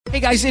Hey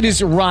guys, it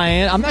is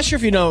Ryan. I'm not sure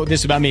if you know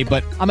this about me,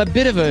 but I'm a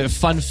bit of a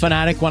fun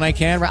fanatic when I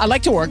can. I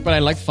like to work, but I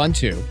like fun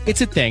too.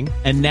 It's a thing.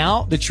 And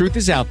now the truth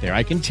is out there.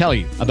 I can tell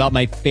you about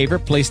my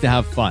favorite place to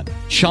have fun.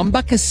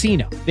 Chumba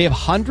Casino. They have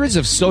hundreds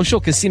of social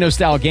casino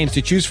style games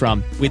to choose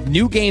from with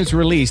new games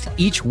released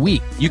each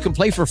week. You can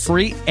play for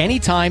free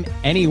anytime,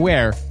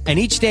 anywhere. And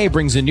each day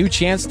brings a new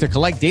chance to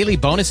collect daily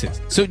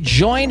bonuses. So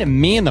join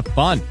me in the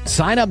fun.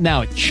 Sign up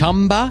now at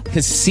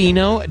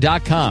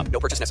ChumbaCasino.com. No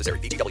purchase necessary.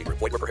 VGW.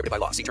 Void where prohibited by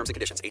law. See terms and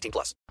conditions.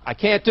 18+. I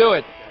can't do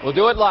it. We'll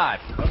do it live.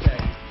 Okay.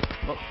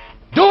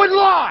 Do it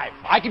live!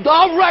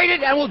 I'll write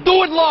it and we'll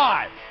do it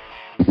live!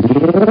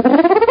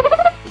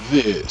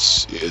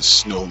 This is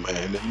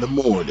Snowman in the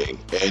Morning,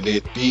 and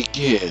it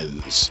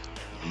begins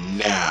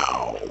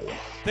now.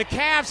 The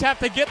Cavs have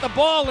to get the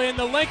ball in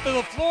the length of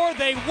the floor.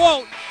 They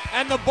won't.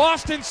 And the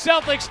Boston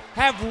Celtics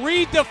have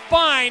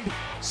redefined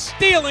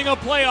stealing a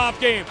playoff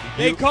game.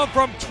 They come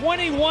from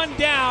 21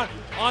 down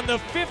on the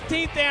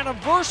 15th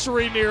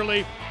anniversary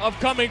nearly of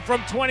coming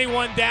from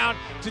 21 down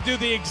to do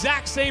the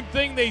exact same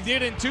thing they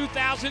did in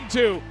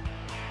 2002.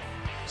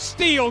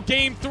 Steal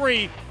Game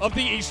 3 of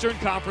the Eastern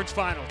Conference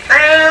Finals.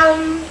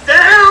 Down!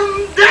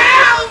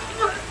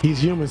 He's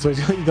human, so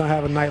he's going to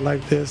have a night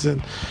like this.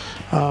 And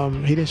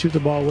he didn't shoot the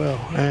ball well,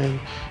 and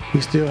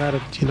we still had a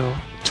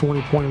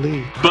 20-point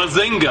lead.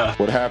 Bazinga!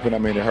 What happened? I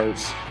mean, it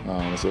hurts.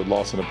 It's a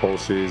loss in the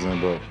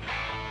postseason, but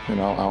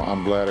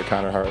I'm glad it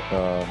kind of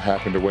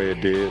happened the way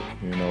it did.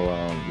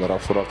 Let our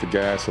foot off the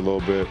gas a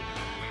little bit.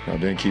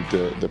 Didn't keep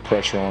the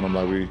pressure on them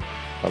like we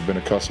have been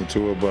accustomed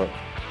to it, but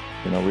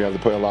we have to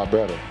play a lot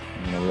better.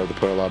 We have to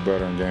play a lot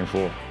better in Game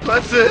 4.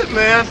 That's it,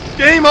 man.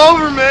 Game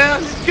over,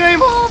 man. It's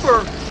game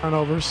over.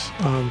 Turnovers,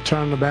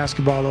 turning the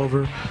basketball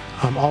over,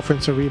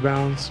 offensive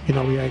rebounds.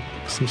 We had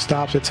some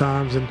stops at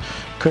times and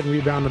couldn't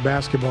rebound the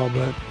basketball,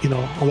 but,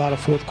 a lot of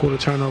fourth quarter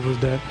turnovers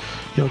that,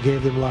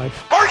 gave them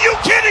life. Are you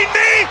kidding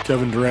me?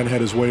 Kevin Durant had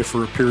his way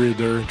for a period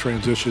there in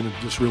transition and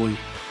just really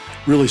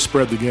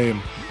spread the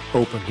game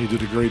open. He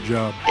did a great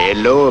job.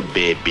 Hello,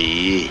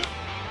 baby.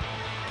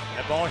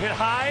 That ball hit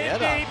high and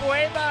deep,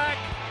 way back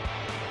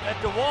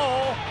at the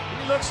wall.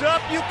 He looks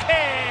up, you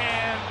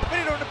can put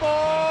it on the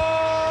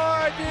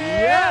board.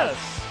 Yes.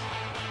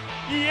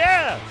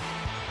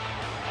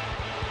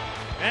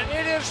 And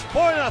it is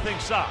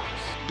 4-0 Sox.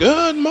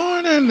 Good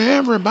morning,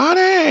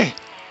 everybody.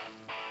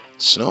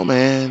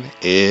 Snowman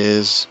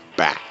is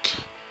back,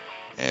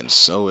 and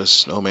so is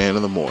Snowman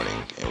in the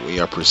Morning, and we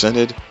are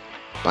presented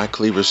by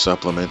Cleaver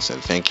Supplements,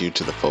 and thank you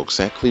to the folks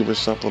at Cleaver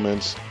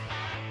Supplements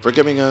for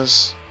giving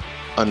us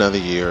another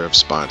year of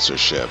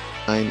sponsorship.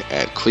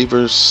 At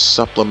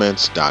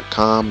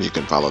cleaversupplements.com. You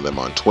can follow them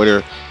on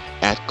Twitter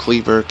at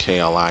Cleaver,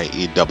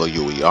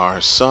 K-L-I-E-W-E-R,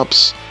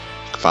 Sups. You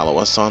can follow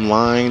us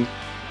online.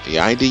 The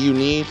ID you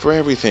need for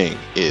everything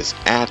is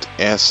at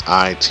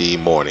SIT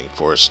Morning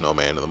for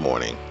Snowman in the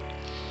Morning.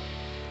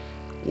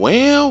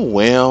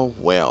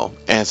 Well,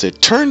 as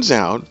it turns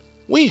out,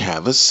 we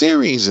have a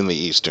series in the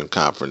Eastern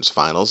Conference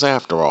Finals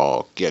after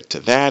all. Get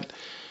to that.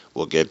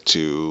 We'll get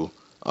to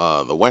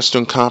the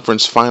Western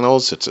Conference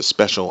Finals. It's a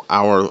special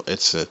hour.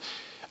 It's an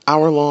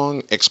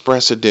hour-long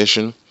express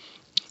edition.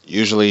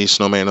 Usually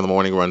Snowman in the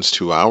Morning runs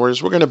 2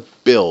 hours. We're going to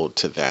build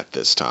to that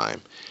this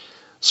time.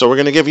 So we're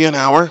going to give you an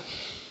hour.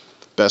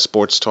 Best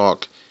sports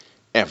talk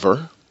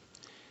ever.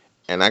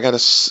 And I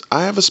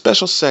have a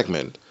special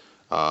segment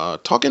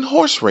talking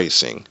horse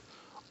racing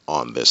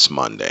on this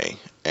Monday.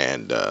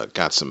 And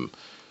got some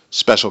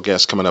special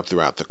guests coming up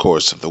throughout the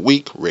course of the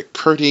week. Rick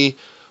Curti,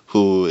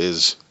 who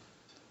is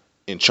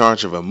in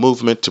charge of a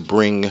movement to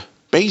bring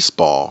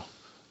baseball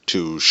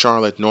to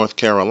Charlotte, North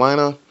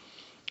Carolina.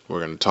 We're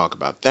going to talk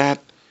about that.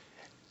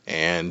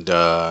 And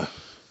I'll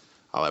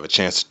have a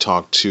chance to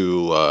talk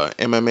to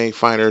MMA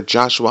fighter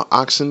Joshua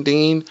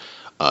Oxendine,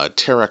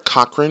 Tara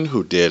Cochran,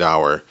 who did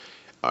our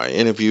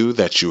interview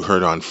that you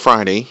heard on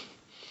Friday,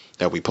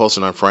 that we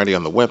posted on Friday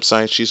on the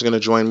website. She's going to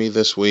join me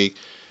this week.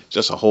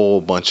 Just a whole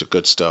bunch of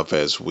good stuff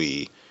as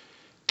we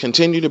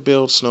continue to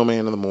build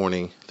Snowman in the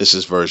Morning. This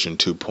is version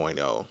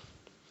 2.0.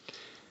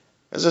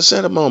 As I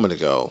said a moment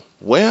ago,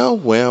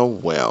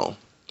 well,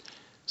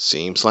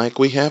 seems like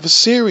we have a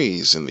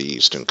series in the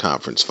Eastern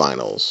Conference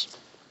Finals.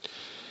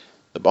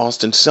 The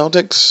Boston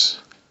Celtics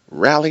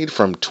rallied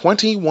from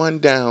 21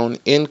 down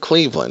in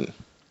Cleveland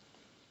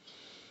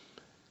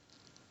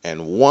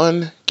and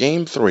won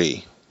Game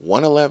 3,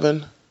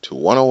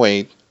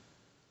 111-108,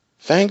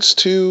 thanks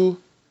to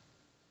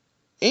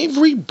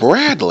Avery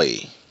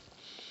Bradley.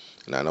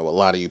 And I know a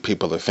lot of you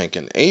people are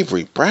thinking,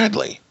 Avery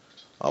Bradley,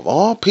 of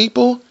all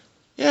people?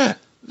 Yeah,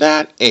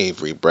 that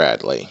Avery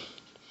Bradley.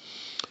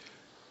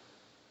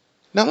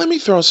 Now let me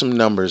throw some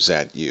numbers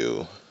at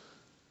you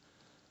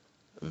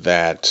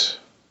that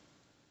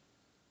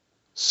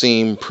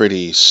seem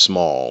pretty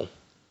small,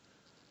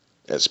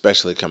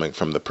 especially coming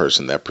from the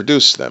person that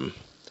produced them.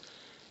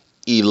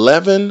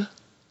 11,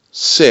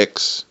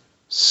 6,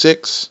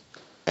 6,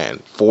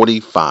 and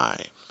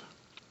 45.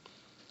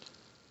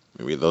 Let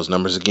me read those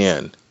numbers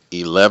again.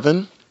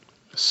 11,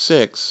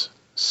 6,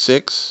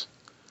 6,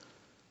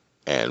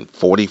 and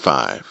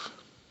 45.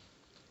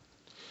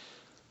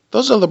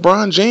 Those are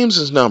LeBron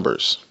James's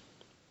numbers.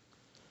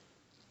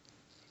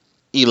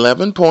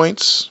 11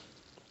 points,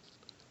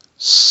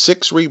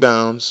 6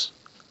 rebounds,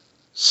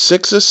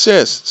 6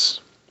 assists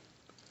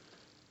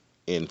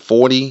in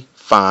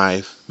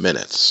 45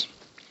 minutes.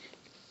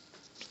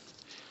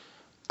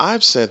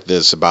 I've said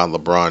this about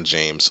LeBron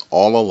James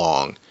all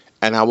along,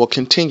 and I will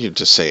continue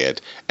to say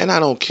it. And I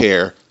don't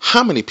care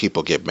how many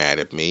people get mad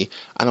at me.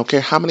 I don't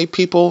care how many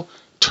people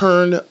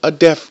turn a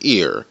deaf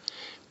ear.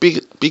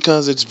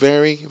 Because it's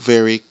very,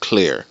 very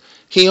clear.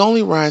 He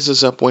only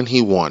rises up when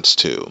he wants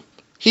to.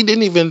 He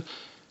didn't even...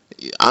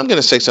 I'm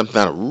going to say something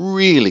that'll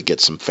really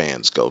get some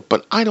fans goat,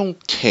 but I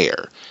don't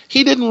care.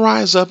 He didn't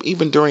rise up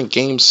even during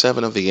Game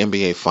 7 of the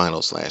NBA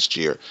Finals last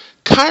year.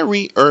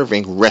 Kyrie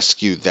Irving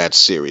rescued that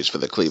series for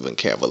the Cleveland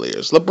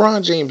Cavaliers.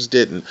 LeBron James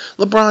didn't.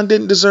 LeBron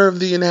didn't deserve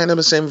the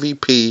unanimous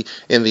MVP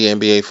in the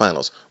NBA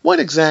Finals.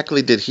 What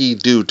exactly did he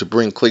do to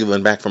bring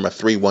Cleveland back from a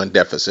 3-1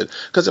 deficit?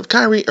 Because if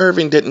Kyrie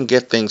Irving didn't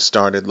get things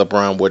started,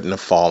 LeBron wouldn't have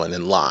fallen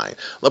in line.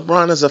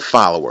 LeBron is a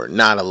follower,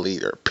 not a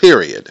leader.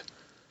 Period.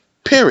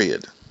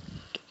 Period.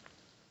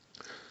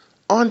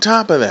 On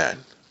top of that,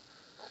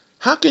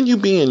 how can you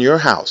be in your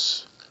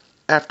house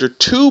after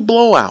 2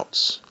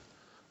 blowouts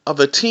of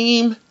a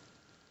team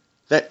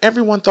that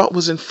everyone thought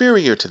was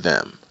inferior to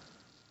them,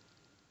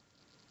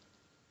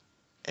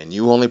 and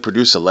you only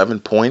produce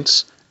 11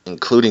 points,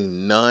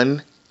 including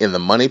none in the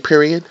money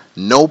period?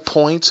 No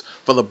points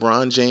for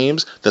LeBron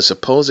James, the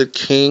supposed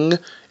king,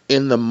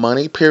 in the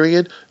money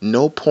period?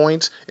 No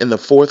points in the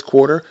fourth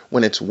quarter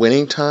when it's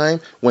winning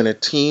time, when a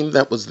team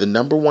that was the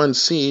number 1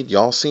 seed,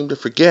 y'all seem to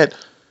forget,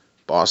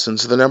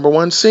 Boston's the number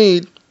 1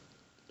 seed.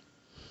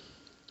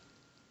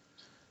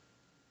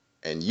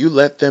 And you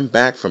let them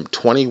back from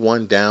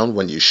 21 down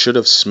when you should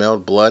have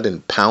smelled blood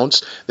and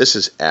pounced. This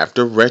is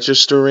after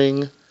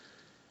registering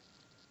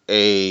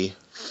a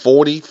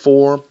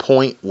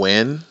 44-point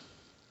win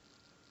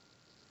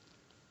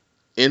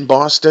in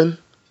Boston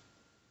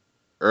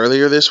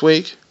earlier this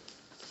week.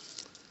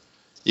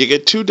 You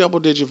get 2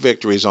 double-digit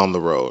victories on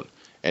the road.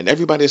 And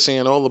everybody's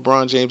saying, oh,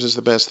 LeBron James is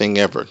the best thing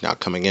ever. Now,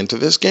 coming into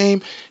this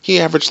game,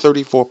 he averaged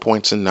 34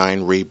 points and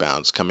 9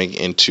 rebounds coming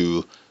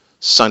into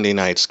Sunday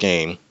night's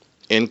game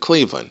in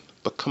Cleveland.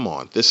 But come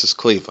on, this is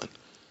Cleveland.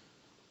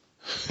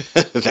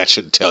 That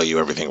should tell you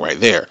everything right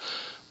there.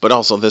 But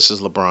also, this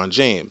is LeBron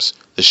James.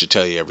 This should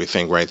tell you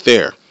everything right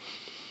there.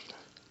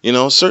 You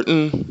know,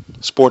 certain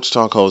sports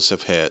talk hosts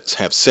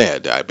have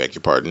said, I beg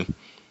your pardon,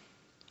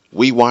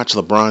 we watch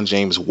LeBron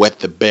James wet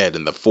the bed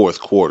in the fourth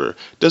quarter.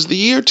 Does the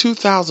year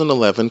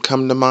 2011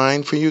 come to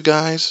mind for you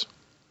guys?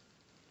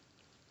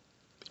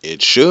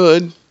 It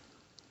should.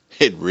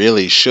 It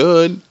really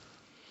should.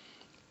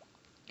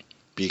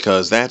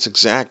 Because that's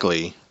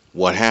exactly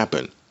what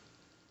happened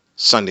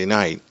Sunday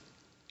night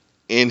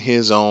in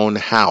his own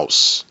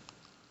house.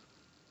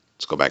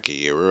 Let's go back a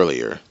year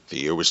earlier. The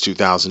year was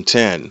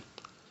 2010.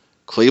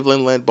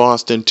 Cleveland led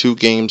Boston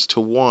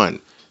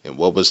 2-1 in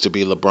what was to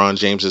be LeBron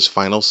James's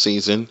final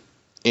season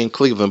in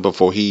Cleveland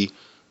before he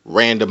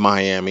ran to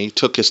Miami,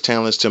 took his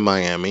talents to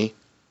Miami,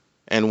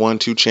 and won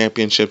 2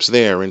 championships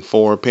there in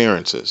 4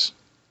 appearances.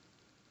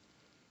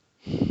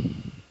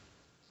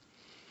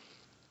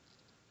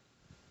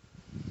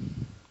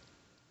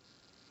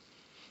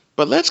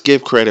 But let's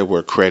give credit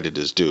where credit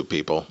is due,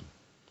 people.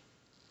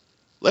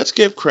 Let's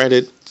give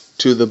credit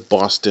to the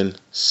Boston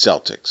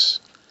Celtics.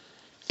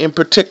 In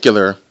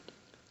particular,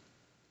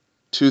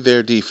 to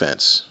their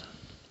defense.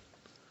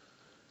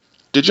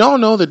 Did y'all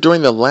know that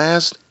during the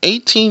last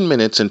 18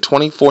 minutes and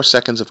 24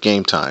 seconds of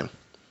game time,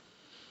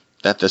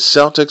 that the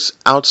Celtics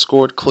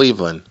outscored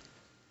Cleveland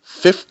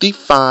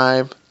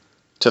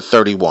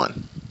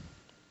 55-31?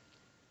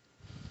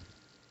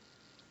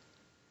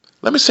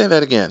 Let me say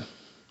that again.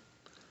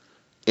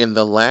 In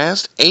the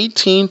last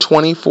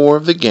 18:24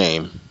 of the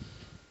game,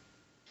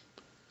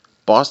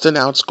 Boston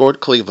outscored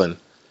Cleveland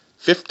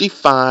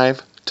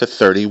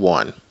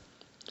 55-31.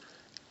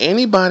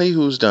 Anybody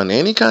who's done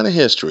any kind of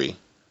history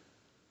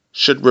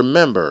should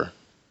remember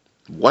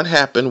what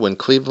happened when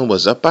Cleveland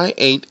was up by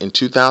 8 in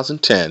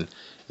 2010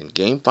 in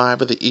Game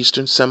 5 of the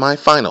Eastern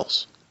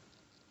semifinals.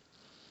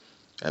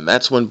 And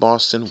that's when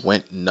Boston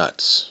went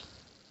nuts.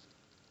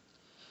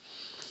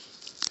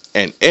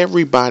 And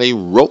everybody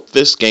wrote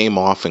this game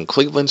off in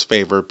Cleveland's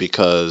favor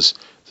because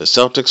the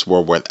Celtics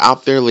were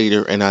without their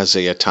leader in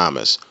Isaiah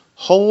Thomas.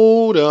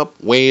 Hold up,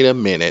 wait a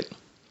minute.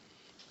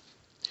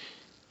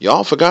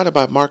 Y'all forgot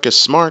about Marcus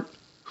Smart,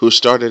 who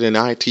started in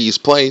IT's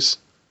place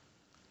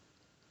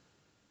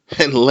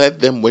and led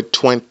them with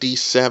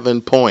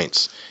 27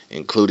 points,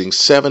 including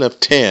 7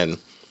 of 10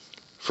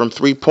 from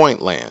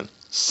three-point land.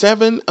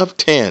 7 of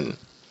 10.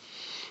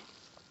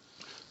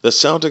 The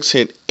Celtics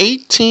hit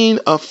 18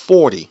 of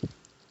 40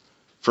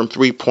 from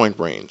three-point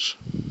range.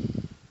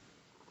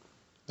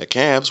 The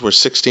Cavs were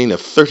 16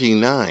 of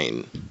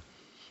 39.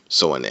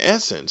 So in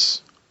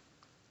essence,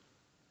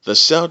 the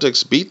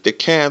Celtics beat the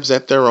Cavs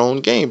at their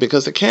own game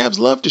because the Cavs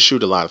love to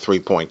shoot a lot of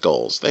three-point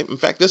goals. In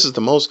fact, this is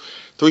the most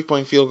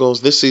three-point field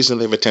goals this season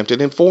they've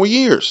attempted in 4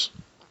 years.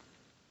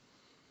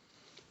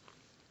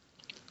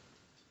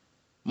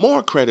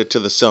 More credit to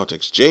the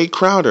Celtics. Jay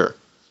Crowder,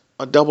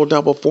 a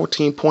double-double,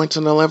 14 points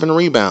and 11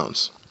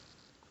 rebounds.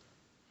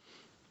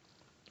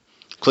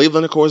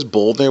 Cleveland, of course,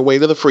 bowled their way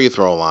to the free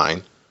throw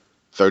line.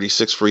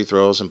 36 free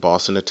throws, and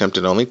Boston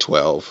attempted only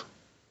 12.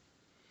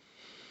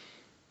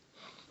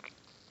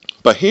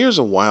 But here's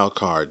a wild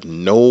card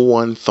no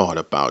one thought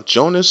about.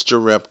 Jonas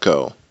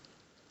Jerebko,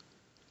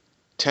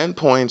 10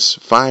 points,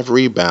 5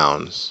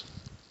 rebounds,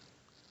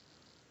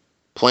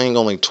 playing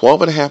only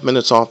 12 and a half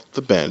minutes off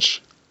the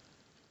bench,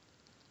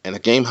 and a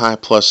game-high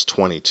plus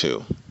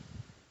 22.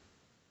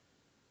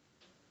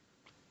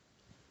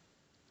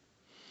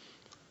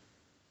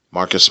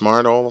 Marcus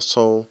Smart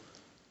also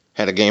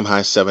had a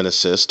game-high 7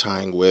 assists,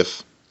 tying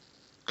with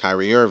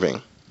Kyrie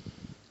Irving.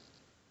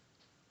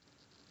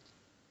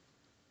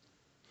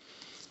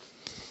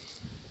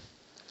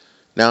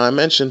 Now, I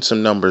mentioned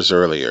some numbers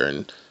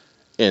earlier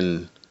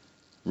in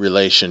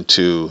relation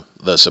to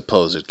the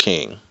supposed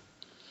king.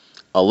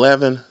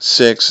 11,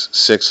 6,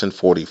 6, and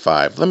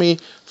 45. Let me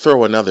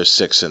throw another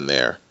 6 in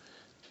there.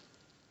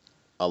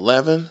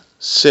 11,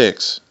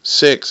 6,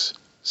 6,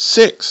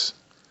 6,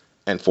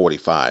 and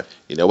 45.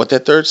 You know what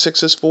that third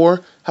 6 is for?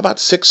 How about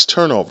 6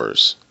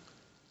 turnovers?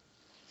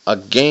 A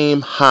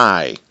game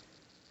high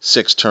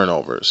 6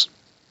 turnovers.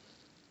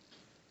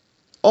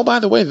 Oh, by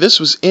the way, this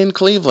was in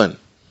Cleveland.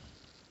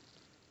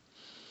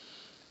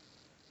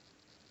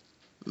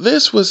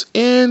 This was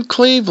in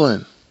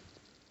Cleveland.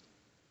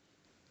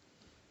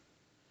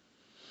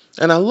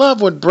 And I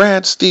love what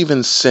Brad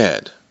Stevens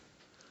said.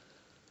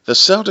 The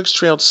Celtics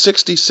trailed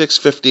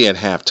 66-50 at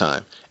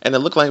halftime, and it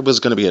looked like it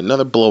was going to be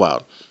another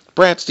blowout.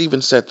 Brad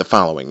Stevens said the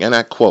following, and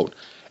I quote,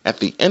 "At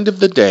the end of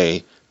the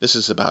day, this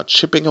is about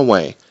chipping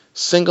away,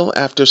 single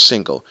after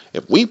single.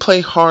 If we play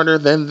harder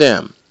than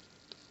them,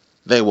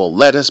 they will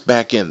let us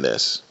back in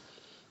this."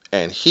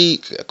 And he,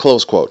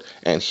 close quote,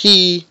 and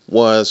he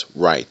was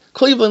right.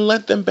 Cleveland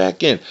let them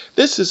back in.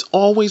 This has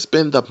always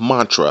been the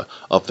mantra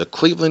of the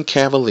Cleveland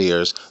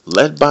Cavaliers,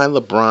 led by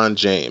LeBron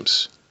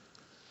James.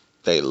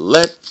 They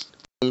let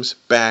teams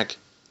back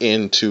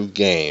into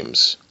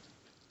games.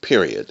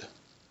 Period.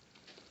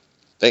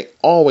 They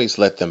always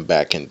let them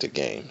back into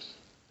games.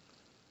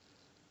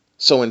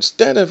 So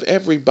instead of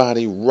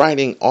everybody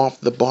writing off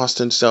the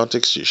Boston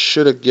Celtics, you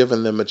should have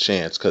given them a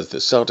chance, because the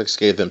Celtics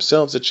gave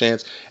themselves a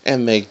chance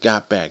and they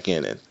got back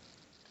in it.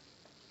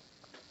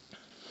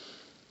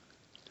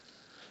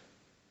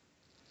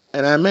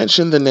 And I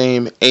mentioned the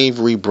name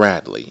Avery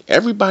Bradley.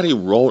 Everybody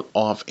wrote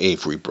off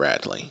Avery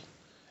Bradley.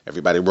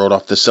 Everybody wrote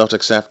off the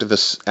Celtics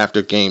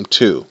after game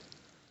 2.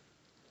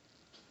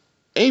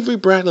 Avery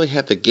Bradley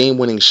had the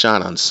game-winning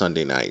shot on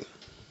Sunday night.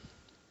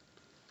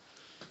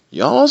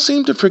 Y'all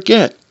seem to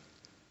forget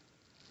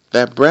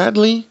that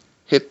Bradley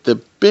hit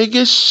the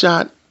biggest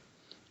shot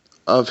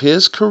of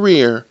his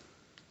career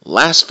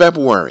last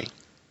February.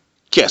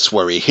 Guess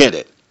where he hit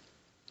it?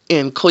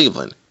 In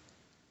Cleveland,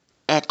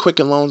 at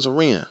Quicken Loans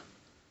Arena.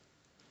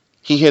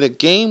 He hit a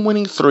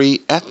game-winning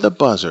 3 at the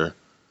buzzer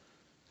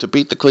to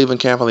beat the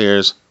Cleveland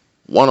Cavaliers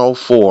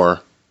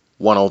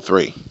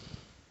 104-103.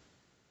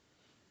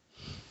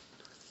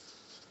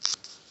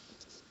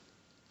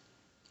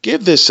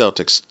 Give this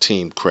Celtics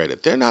team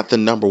credit. They're not the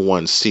number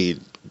 1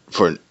 seed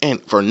for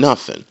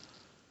nothing.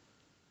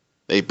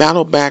 They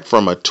battled back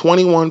from a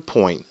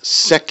 21-point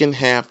second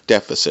half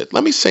deficit.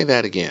 Let me say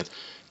that again.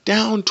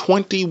 Down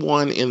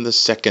 21 in the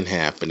second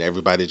half, and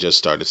everybody just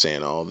started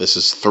saying, oh, this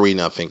is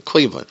 3-0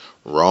 Cleveland.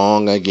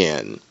 Wrong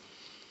again.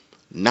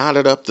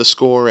 Knotted up the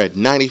score at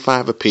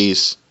 95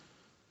 apiece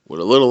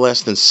with a little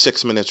less than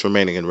 6 minutes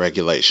remaining in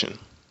regulation.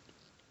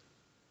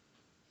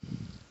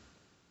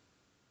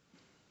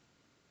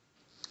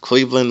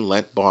 Cleveland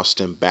let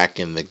Boston back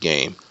in the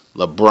game.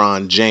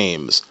 LeBron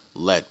James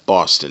let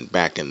Boston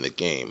back in the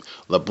game.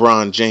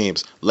 LeBron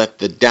James let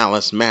the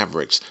Dallas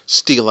Mavericks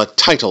steal a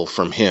title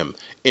from him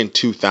in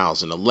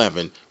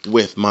 2011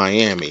 with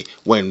Miami,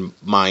 when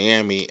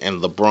Miami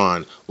and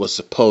LeBron was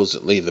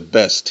supposedly the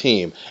best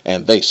team,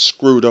 and they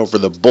screwed over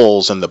the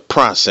Bulls in the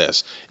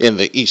process in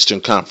the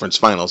Eastern Conference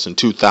Finals in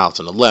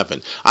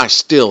 2011. I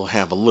still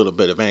have a little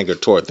bit of anger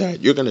toward that.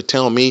 You're going to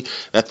tell me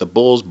that the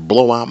Bulls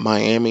blow out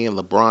Miami and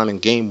LeBron in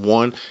game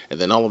 1, and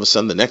then all of a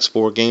sudden the next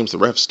 4 games the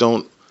refs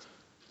don't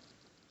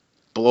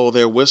blow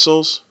their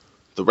whistles?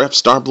 The refs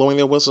start blowing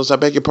their whistles, I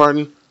beg your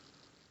pardon?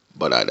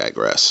 But I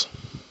digress.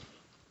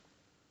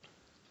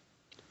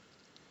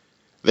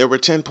 There were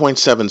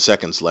 10.7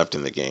 seconds left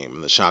in the game,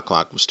 and the shot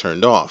clock was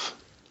turned off.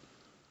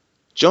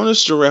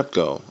 Jonas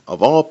Jerebko,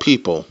 of all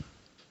people,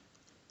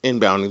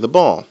 inbounding the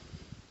ball.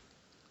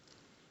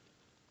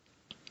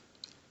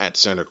 At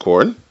center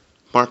court,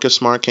 Marcus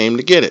Smart came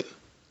to get it.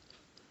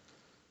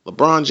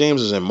 LeBron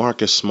James is in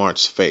Marcus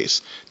Smart's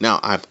face.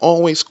 Now, I've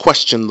always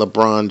questioned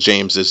LeBron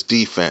James's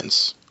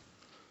defense.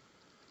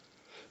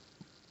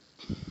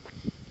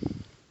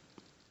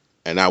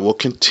 And I will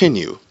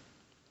continue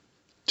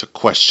to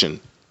question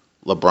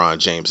LeBron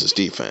James's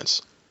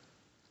defense.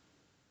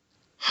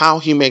 How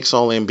he makes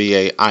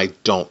All-NBA, I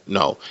don't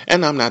know.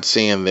 And I'm not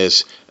saying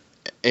this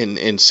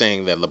in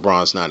saying that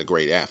LeBron's not a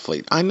great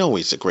athlete. I know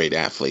he's a great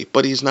athlete,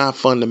 but he's not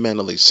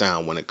fundamentally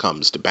sound when it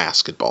comes to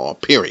basketball,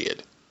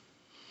 period.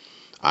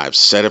 I've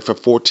said it for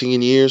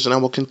 14 years, and I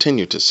will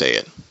continue to say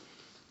it.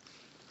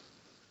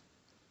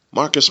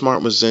 Marcus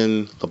Smart was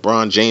in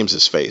LeBron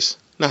James's face,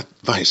 not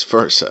vice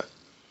versa.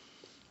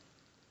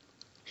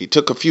 He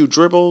took a few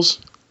dribbles,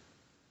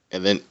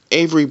 and then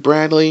Avery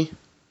Bradley,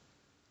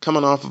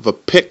 coming off of a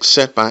pick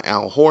set by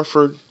Al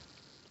Horford,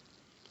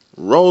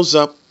 rose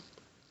up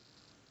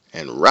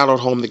and rattled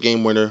home the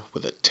game winner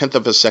with a tenth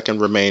of a second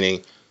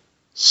remaining,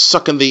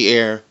 sucking the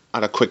air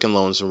out of Quicken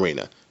Loans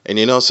Arena. And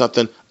you know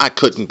something? I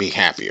couldn't be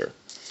happier.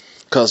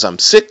 Because I'm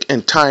sick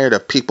and tired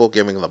of people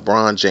giving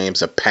LeBron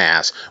James a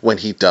pass when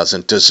he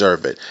doesn't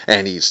deserve it.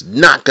 And he's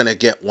not going to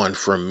get one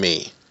from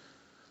me.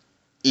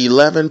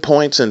 11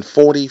 points in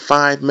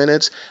 45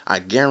 minutes. I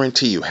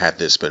guarantee you, had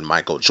this been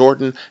Michael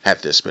Jordan,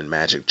 had this been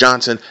Magic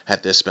Johnson,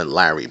 had this been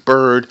Larry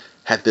Bird,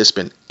 had this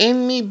been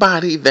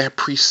anybody that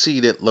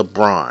preceded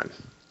LeBron,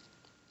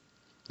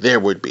 there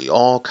would be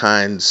all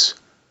kinds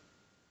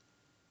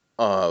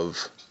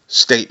of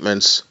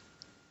statements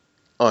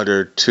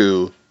uttered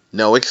to,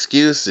 no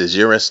excuses,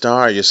 you're a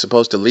star, you're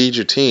supposed to lead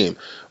your team.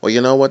 Well,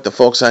 you know what? The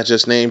folks I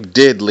just named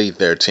did lead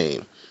their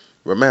team.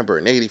 Remember,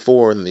 in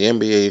 '84 in the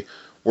NBA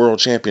World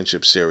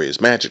Championship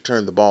Series, Magic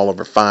turned the ball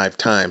over 5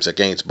 times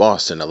against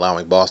Boston,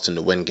 allowing Boston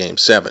to win Game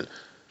 7.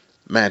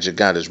 Magic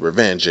got his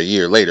revenge a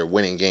year later,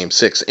 winning Game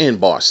 6 in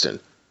Boston.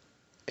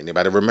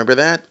 Anybody remember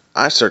that?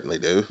 I certainly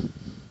do.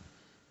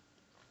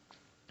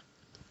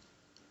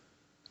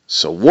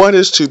 So what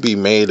is to be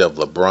made of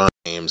LeBron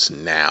James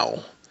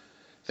now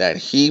that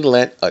he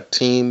let a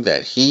team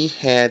that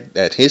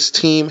his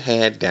team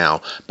had down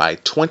by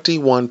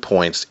 21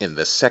 points in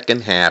the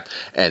second half,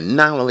 and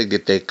not only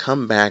did they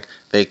come back,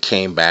 they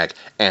came back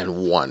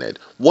and won it?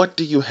 What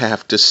do you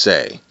have to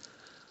say?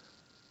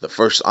 The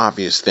first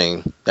obvious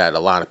thing that a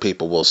lot of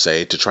people will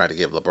say to try to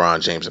give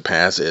LeBron James a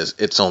pass is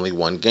it's only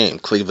one game.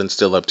 Cleveland's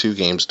still up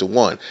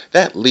 2-1.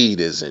 That lead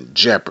is in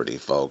jeopardy,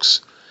 folks,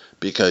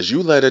 because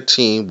you let a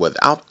team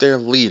without their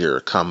leader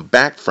come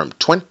back from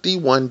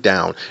 21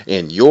 down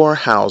in your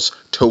house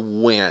to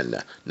win.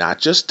 Not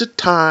just to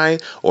tie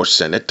or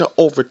send it to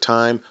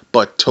overtime,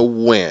 but to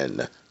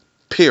win.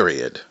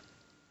 Period.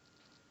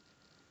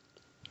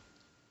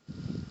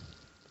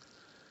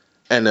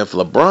 And if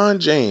LeBron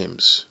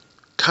James,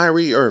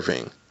 Kyrie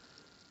Irving,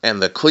 and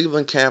the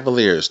Cleveland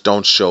Cavaliers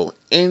don't show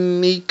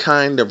any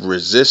kind of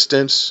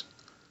resistance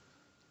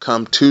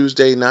come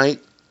Tuesday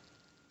night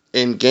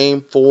in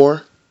Game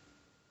 4,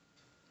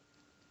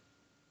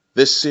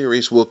 this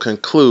series will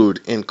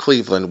conclude in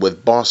Cleveland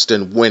with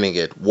Boston winning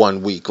it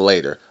 1 week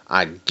later.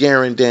 I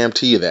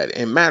guarantee you that.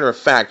 As a matter of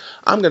fact,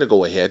 I'm going to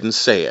go ahead and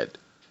say it.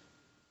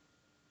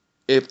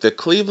 If the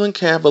Cleveland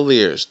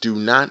Cavaliers do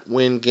not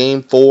win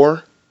Game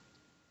 4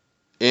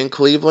 in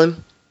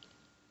Cleveland,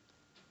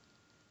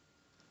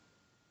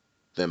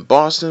 then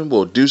Boston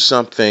will do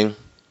something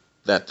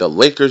that the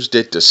Lakers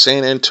did to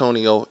San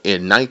Antonio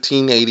in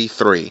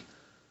 1983.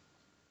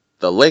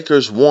 The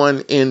Lakers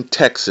won in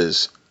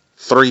Texas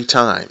 3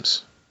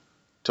 times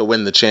to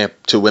win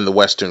the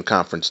Western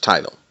Conference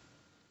title.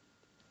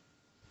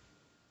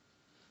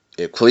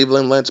 If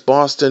Cleveland lets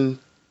Boston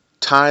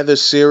tie the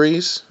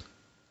series,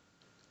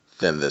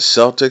 then the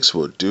Celtics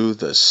will do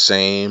the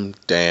same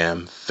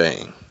damn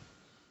thing.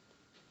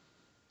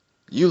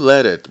 You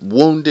let a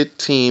wounded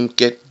team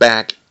get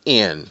back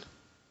in,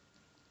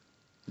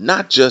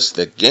 not just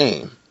the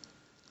game,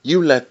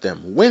 you let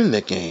them win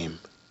the game,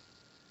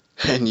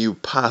 and you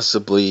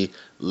possibly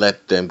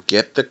let them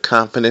get the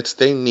confidence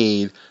they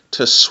need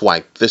to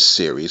swipe the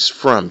series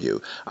from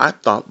you. I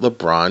thought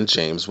LeBron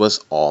James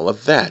was all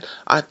of that.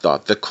 I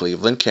thought the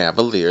Cleveland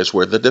Cavaliers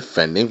were the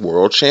defending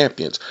world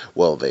champions.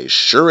 Well, they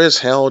sure as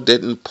hell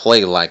didn't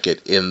play like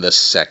it in the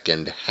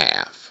second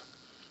half.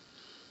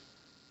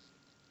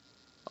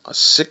 A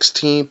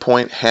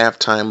 16-point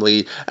halftime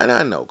lead, and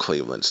I know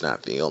Cleveland's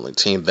not the only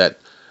team that,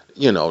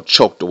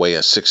 choked away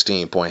a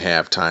 16-point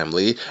halftime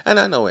lead, and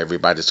I know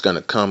everybody's going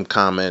to come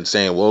comment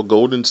saying, well,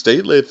 Golden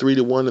State led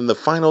 3-1 in the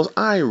finals.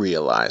 I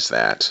realize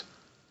that.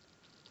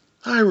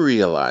 I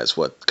realize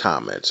what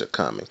comments are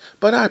coming,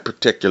 but I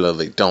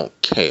particularly don't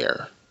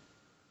care.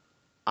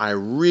 I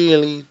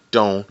really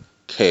don't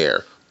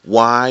care.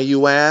 Why,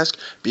 you ask?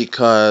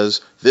 Because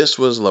this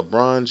was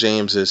LeBron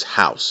James's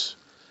house,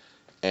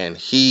 and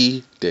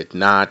he did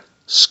not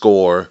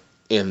score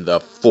in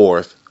the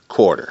fourth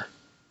quarter.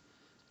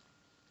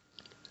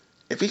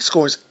 If he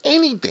scores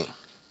anything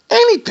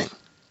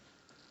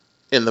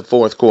in the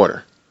fourth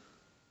quarter,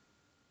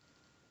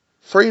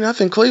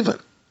 3-0 Cleveland.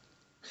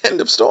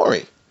 End of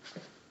story.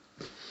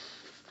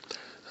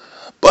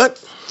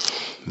 But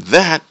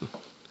that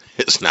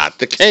is not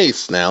the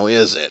case now,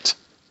 is it?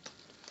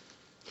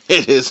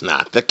 It is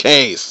not the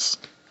case.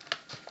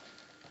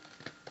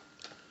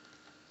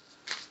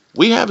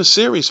 We have a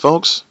series,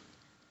 folks.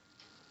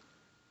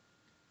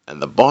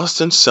 And the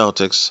Boston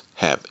Celtics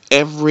have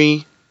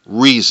every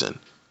reason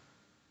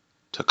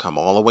to come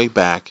all the way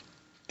back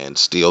and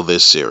steal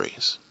this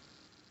series.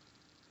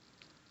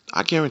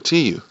 I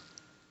guarantee you,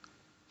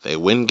 they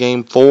win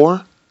Game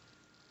 4,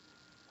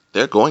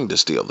 they're going to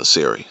steal the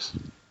series.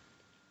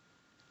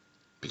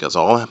 Because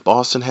all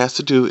Boston has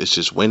to do is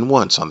just win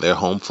once on their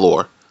home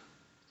floor.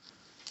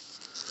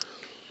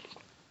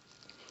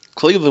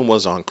 Cleveland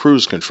was on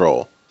cruise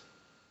control.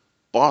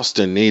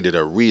 Boston needed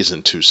a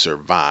reason to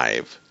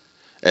survive,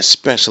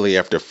 especially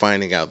after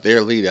finding out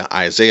their leader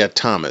Isaiah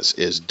Thomas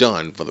is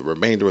done for the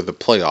remainder of the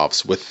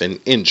playoffs with an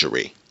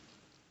injury.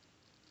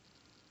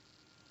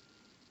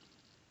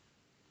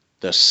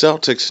 The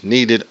Celtics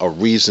needed a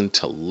reason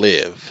to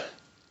live,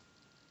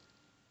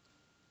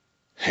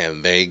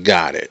 and they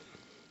got it.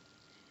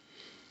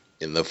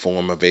 In the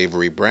form of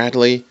Avery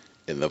Bradley,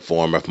 in the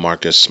form of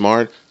Marcus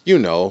Smart, you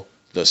know,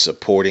 the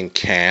supporting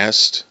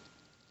cast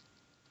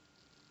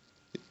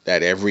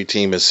that every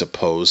team is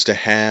supposed to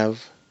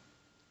have.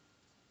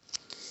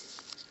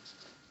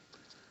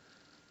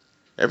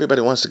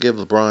 Everybody wants to give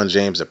LeBron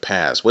James a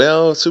pass.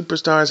 Well,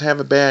 superstars have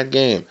a bad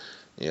game.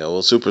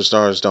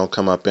 Superstars don't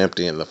come up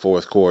empty in the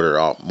fourth quarter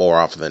more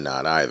often than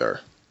not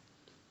either.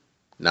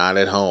 Not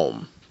at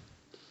home.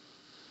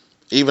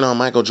 Even on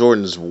Michael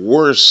Jordan's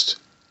worst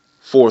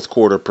fourth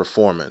quarter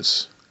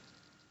performance,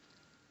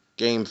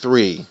 Game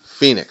 3,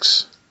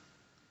 Phoenix,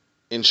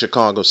 in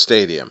Chicago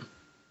Stadium.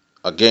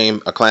 A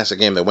classic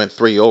game that went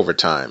 3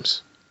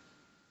 overtimes.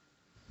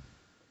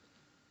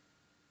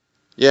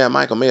 Yeah,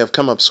 Michael may have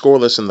come up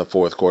scoreless in the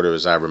fourth quarter,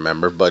 as I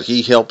remember, but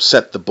he helped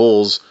set the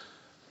Bulls.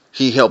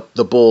 He helped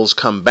the Bulls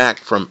come back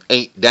from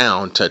 8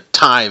 down to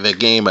tie the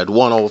game at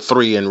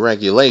 103 in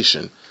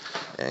regulation.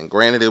 And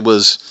granted, it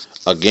was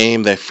a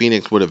game that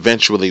Phoenix would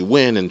eventually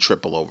win in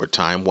triple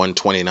overtime,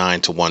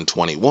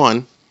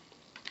 129-121.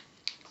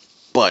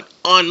 But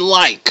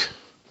unlike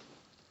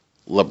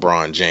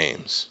LeBron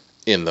James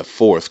in the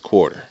fourth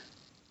quarter,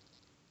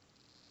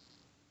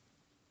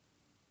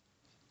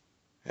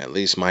 at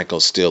least Michael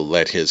still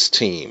led his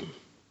team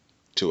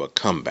to a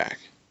comeback.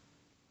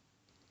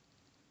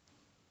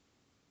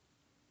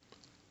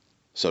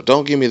 So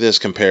don't give me this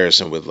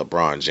comparison with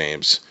LeBron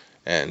James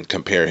and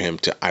compare him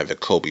to either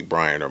Kobe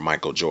Bryant or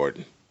Michael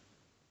Jordan.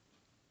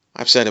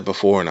 I've said it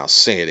before and I'll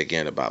say it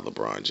again about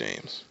LeBron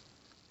James.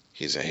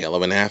 He's a hell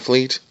of an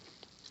athlete.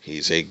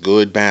 He's a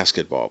good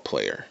basketball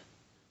player.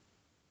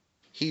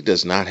 He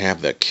does not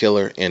have the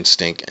killer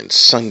instinct, and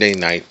Sunday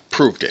night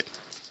proved it.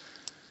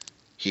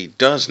 He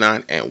does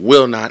not and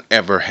will not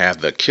ever have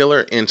the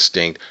killer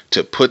instinct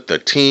to put the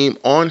team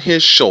on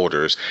his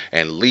shoulders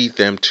and lead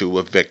them to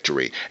a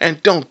victory.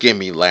 And don't give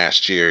me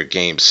last year,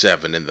 Game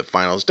 7 in the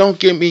finals. Don't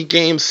give me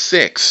Game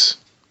 6.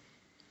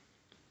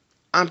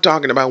 I'm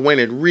talking about when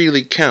it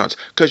really counts.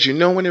 Because you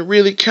know when it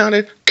really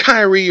counted?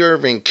 Kyrie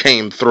Irving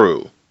came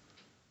through.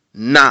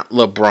 Not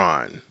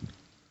LeBron.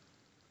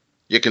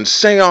 You can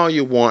say all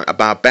you want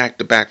about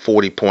back-to-back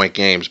 40-point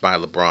games by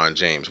LeBron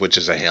James, which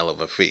is a hell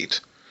of a feat.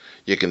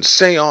 You can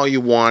say all you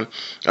want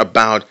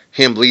about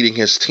him leading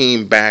his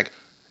team back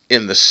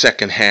in the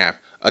second half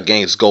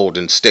against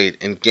Golden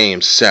State in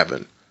Game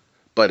 7.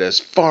 But as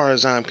far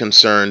as I'm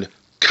concerned,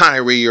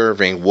 Kyrie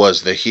Irving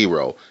was the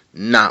hero,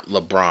 not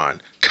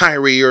LeBron.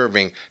 Kyrie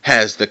Irving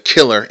has the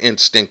killer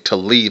instinct to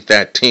lead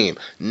that team,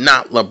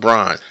 not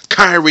LeBron.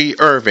 Kyrie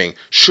Irving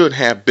should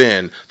have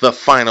been the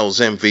Finals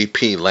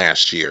MVP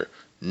last year,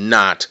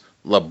 not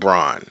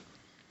LeBron.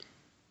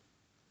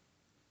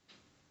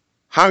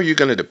 How are you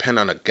going to depend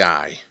on a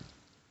guy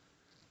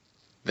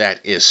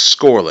that is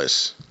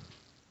scoreless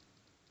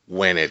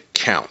when it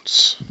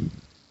counts?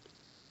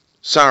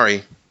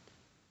 Sorry,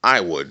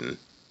 I wouldn't.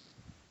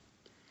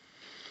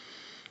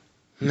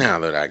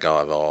 Now that I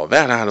got all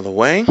that out of the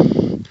way,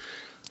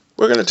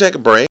 we're going to take a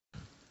break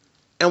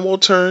and we'll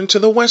turn to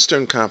the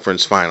Western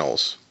Conference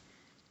Finals.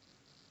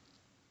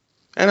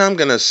 And I'm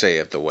going to say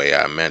it the way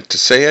I meant to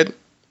say it,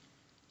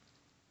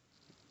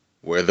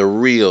 where the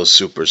real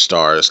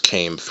superstars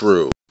came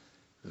through.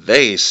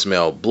 They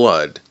smelled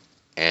blood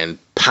and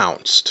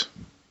pounced.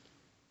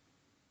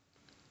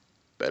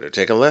 Better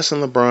take a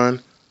lesson,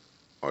 LeBron,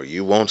 or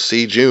you won't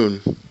see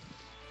June.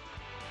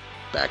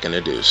 Back in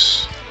the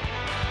deuce.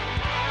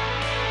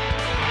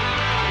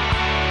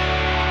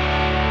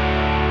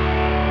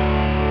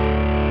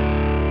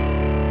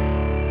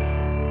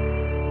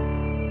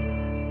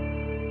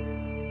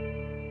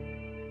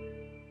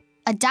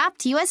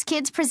 Adopt US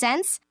Kids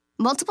presents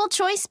Multiple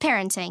Choice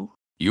Parenting.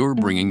 You're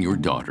bringing your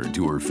daughter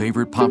to her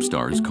favorite pop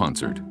star's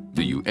concert.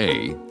 Do you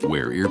A,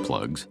 wear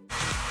earplugs?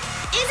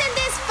 Isn't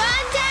this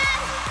fun, Dad?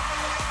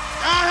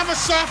 I'll have a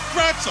soft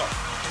pretzel.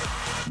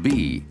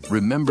 B,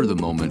 remember the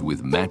moment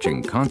with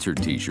matching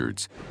concert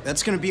t-shirts?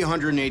 That's gonna be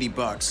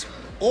 $180.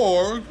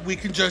 Or we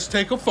can just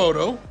take a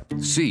photo.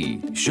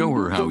 C, show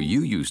her how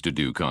you used to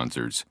do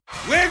concerts.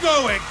 We're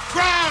going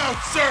crowd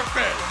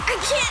surfing. I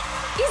can't.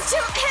 It's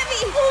too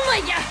heavy. Oh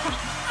my God.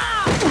 Ah.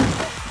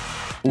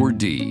 Or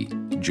D,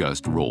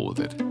 just roll with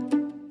it. Woo!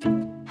 Justin!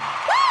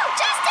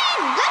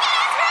 Look at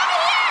us, we're over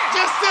here!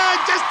 Justin!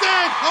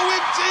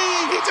 OMG!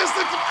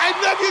 I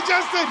love you,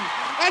 Justin!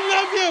 I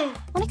love you!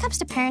 When it comes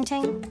to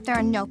parenting, there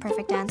are no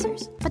perfect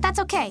answers. But that's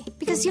okay,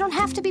 because you don't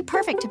have to be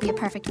perfect to be a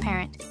perfect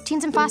parent.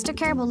 Teens in foster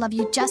care will love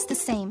you just the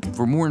same.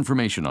 For more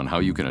information on how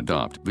you can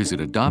adopt, visit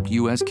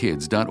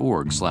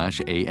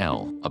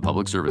adoptuskids.org/AL. A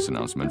public service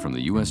announcement from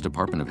the U.S.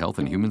 Department of Health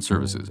and Human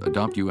Services,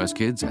 Adopt U.S.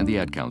 Kids, and the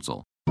Ad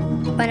Council.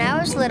 When I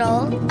was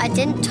little, I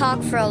didn't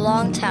talk for a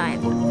long time.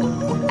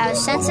 I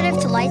was sensitive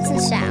to lights and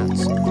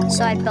sounds,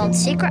 so I built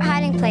secret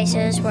hiding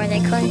places where they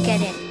couldn't get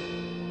in.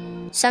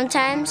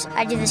 Sometimes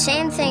I do the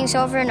same things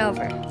over and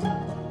over,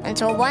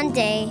 until one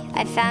day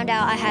I found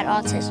out I had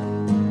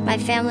autism. My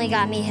family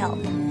got me help.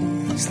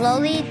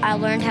 Slowly, I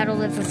learned how to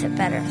live with it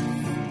better.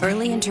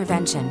 Early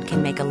intervention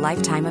can make a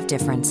lifetime of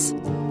difference.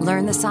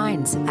 Learn the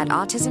signs at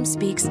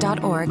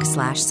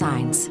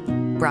autismspeaks.org/signs.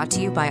 Brought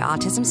to you by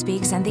Autism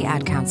Speaks and the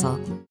Ad Council.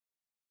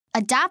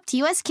 Adopt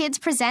U.S. Kids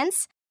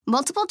presents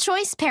Multiple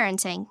Choice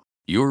Parenting.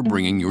 You're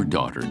bringing your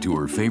daughter to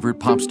her favorite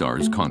pop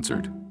star's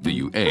concert. Do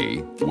you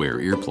A, wear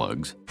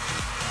earplugs?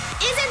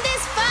 Isn't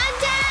this fun,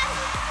 Dad?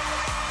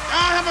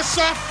 I'll have a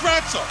soft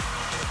pretzel.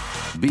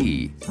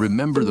 B,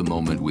 remember the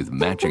moment with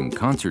matching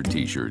concert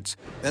t-shirts?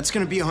 That's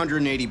gonna be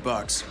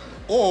 $180.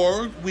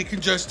 Or we can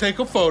just take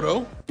a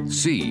photo.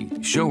 C,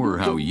 show her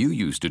how you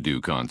used to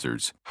do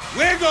concerts.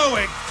 We're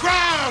going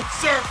crowd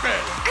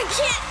surfing! I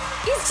can't.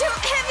 He's too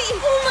heavy.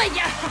 Oh, my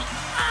God.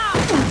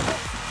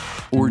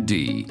 Ah. Or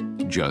D,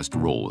 just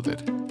roll with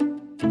it.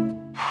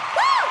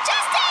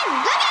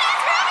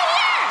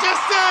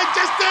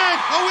 Justin!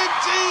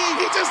 OMG!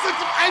 He just looked...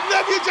 I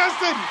love you,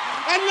 Justin!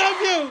 I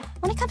love you!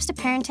 When it comes to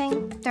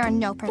parenting, there are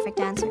no perfect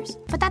answers.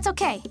 But that's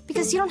okay,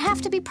 because you don't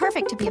have to be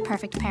perfect to be a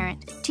perfect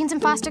parent. Teens in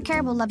foster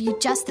care will love you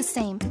just the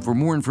same. For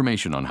more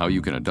information on how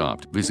you can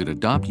adopt, visit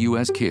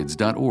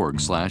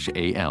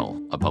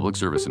adoptuskids.org/AL. A public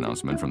service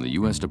announcement from the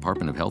U.S.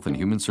 Department of Health and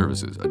Human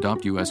Services,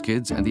 Adopt U.S.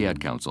 Kids, and the Ad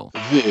Council.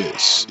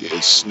 This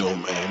is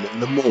Snowman in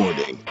the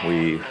morning.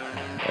 We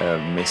are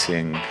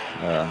missing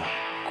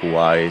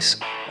Kawhi's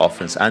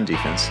offense and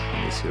defense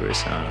in this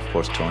series, and of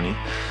course Tony.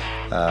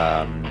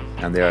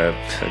 And they are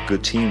a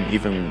good team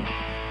even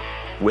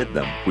with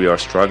them. We are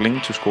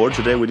struggling to score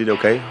today. We did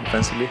okay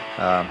offensively,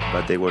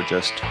 but they were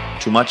just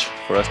too much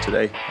for us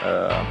today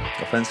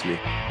offensively.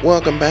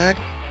 Welcome back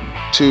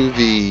to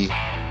the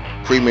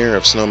premiere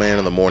of Snowman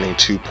in the Morning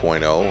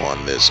 2.0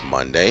 on this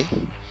Monday.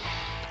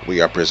 We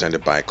are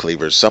presented by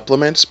Cleaver's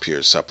Supplements,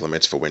 pure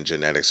supplements for when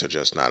genetics are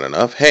just not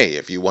enough. Hey,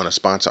 if you want to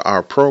sponsor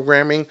our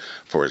programming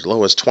for as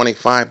low as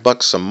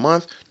 $25 a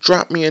month,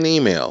 drop me an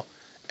email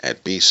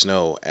at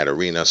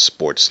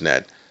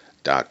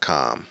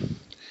bsnow@arenasportsnet.com.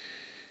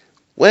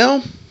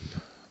 Well,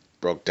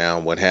 broke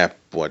down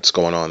what's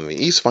going on in the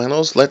East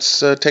Finals.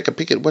 Let's take a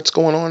peek at what's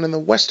going on in the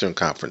Western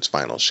Conference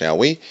Finals, shall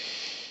we?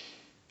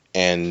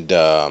 And,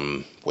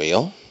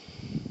 well...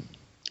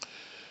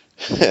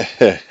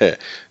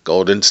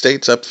 Golden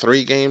State's up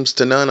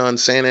 3-0 on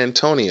San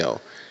Antonio,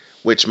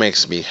 which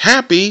makes me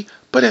happy,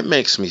 but it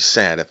makes me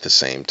sad at the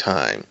same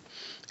time.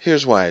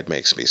 Here's why it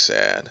makes me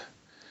sad.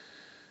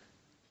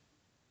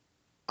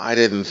 I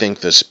didn't think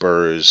the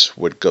Spurs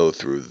would go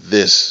through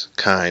this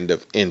kind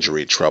of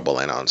injury trouble,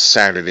 and on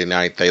Saturday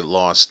night they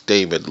lost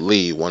David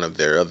Lee, one of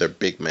their other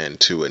big men,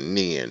 to a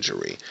knee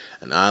injury.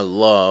 And I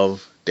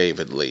love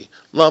David Lee.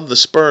 Love the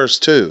Spurs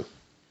too.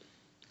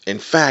 In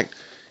fact,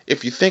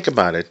 if you think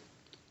about it,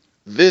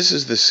 this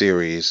is the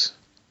series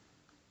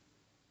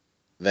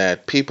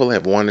that people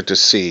have wanted to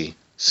see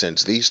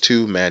since these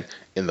two met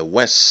in the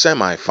West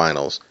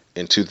semifinals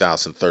in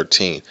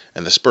 2013,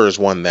 and the Spurs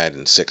won that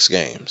in 6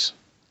 games.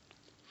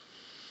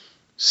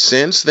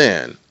 Since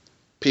then,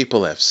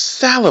 people have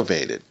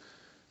salivated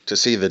to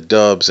see the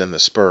Dubs and the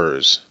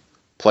Spurs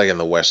play in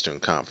the Western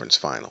Conference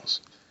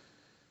Finals.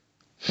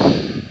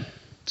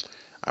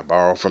 I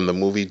borrow from the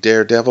movie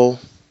Daredevil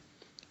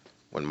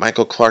when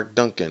Michael Clark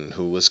Duncan,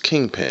 who was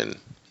Kingpin,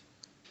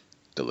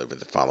 delivered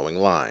the following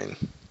line: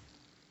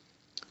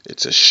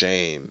 "It's a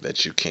shame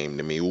that you came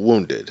to me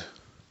wounded.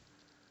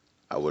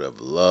 I would have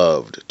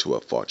loved to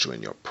have fought you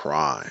in your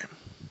prime."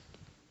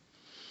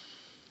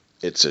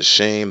 It's a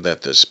shame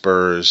that the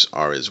Spurs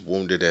are as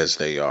wounded as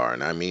they are.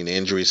 And I mean,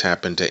 injuries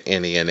happen to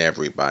any and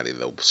everybody.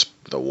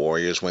 The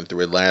Warriors went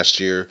through it last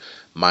year,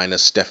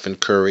 minus Stephen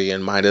Curry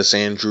and minus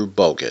Andrew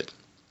Bogut.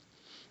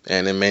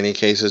 And in many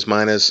cases,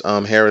 minus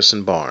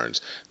Harrison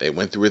Barnes. They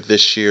went through it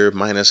this year,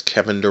 minus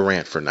Kevin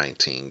Durant for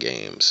 19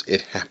 games.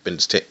 It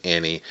happens to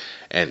any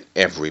and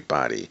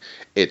everybody.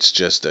 It's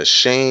just a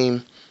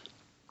shame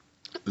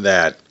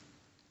that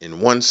in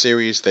one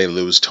series they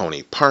lose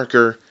Tony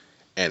Parker,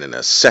 and in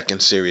a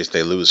second series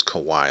they lose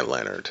Kawhi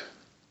Leonard.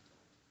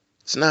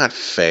 It's not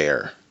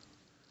fair.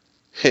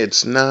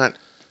 It's not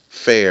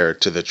fair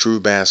to the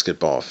true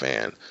basketball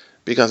fan.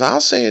 Because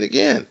I'll say it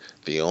again,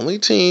 the only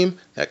team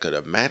that could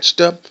have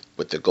matched up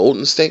with the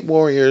Golden State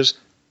Warriors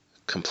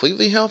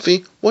completely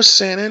healthy was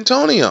San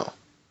Antonio.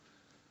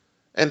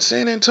 And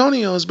San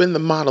Antonio has been the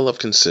model of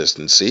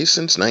consistency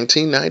since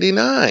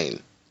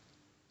 1999.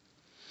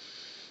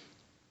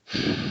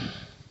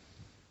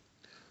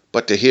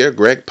 But to hear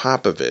Greg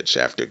Popovich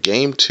after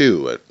Game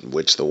 2, at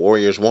which the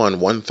Warriors won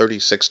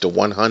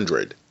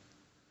 136-100,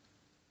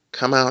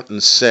 come out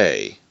and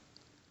say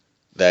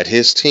that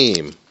his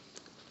team,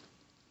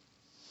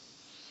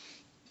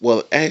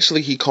 well,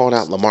 actually he called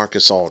out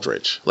LaMarcus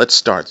Aldridge. Let's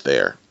start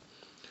there.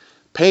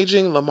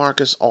 Paging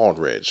LaMarcus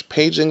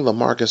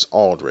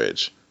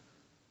Aldridge.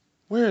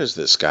 Where has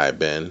this guy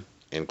been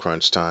in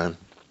crunch time?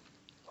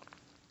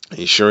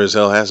 He sure as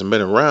hell hasn't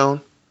been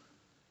around.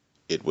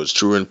 It was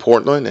true in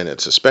Portland, and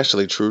it's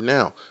especially true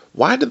now.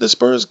 Why did the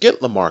Spurs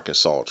get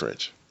LaMarcus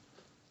Aldridge?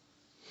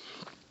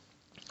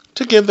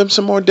 To give them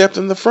some more depth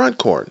in the front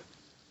court.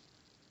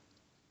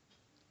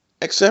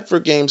 Except for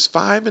games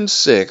 5 and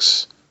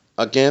 6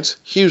 against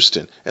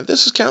Houston. And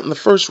this is counting the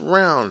first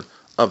round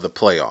of the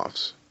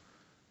playoffs.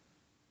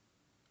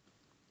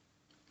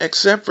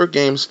 Except for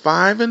games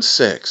 5 and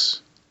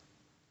 6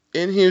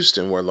 in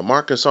Houston, where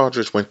LaMarcus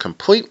Aldridge went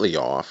completely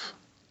off.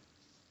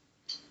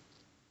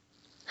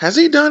 Has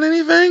he done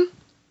anything?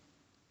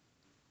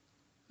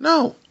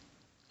 No,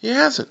 he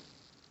hasn't.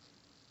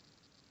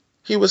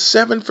 He was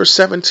 7 for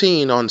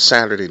 17 on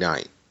Saturday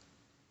night.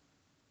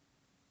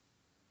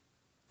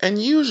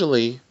 And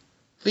usually,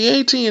 the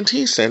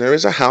AT&T Center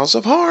is a house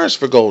of horrors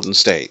for Golden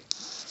State.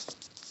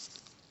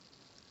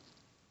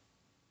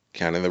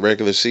 Counting the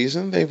regular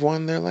season, they've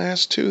won their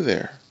last 2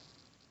 there.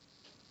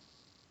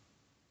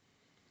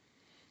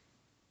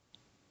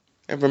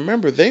 And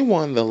remember, they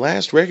won the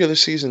last regular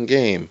season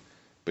game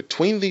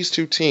between these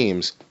two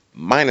teams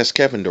minus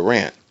Kevin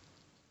Durant.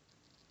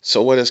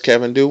 So what does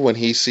Kevin do when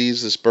he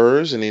sees the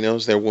Spurs and he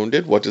knows they're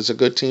wounded? What does a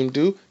good team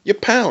do? You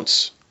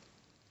pounce.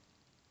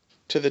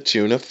 To the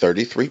tune of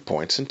 33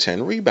 points and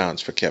 10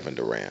 rebounds for Kevin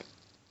Durant.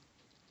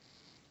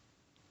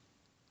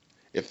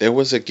 If there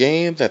was a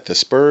game that the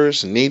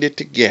Spurs needed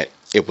to get,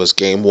 it was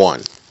Game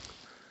 1.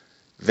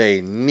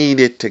 They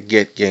needed to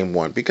get Game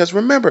 1. Because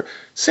remember,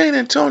 San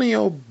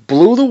Antonio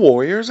blew the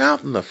Warriors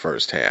out in the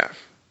first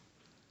half.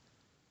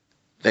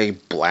 They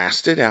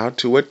blasted out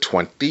to a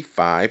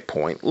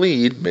 25-point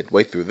lead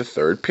midway through the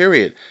third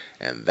period.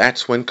 And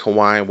that's when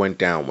Kawhi went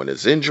down with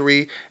his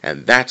injury,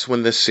 and that's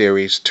when the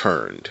series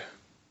turned.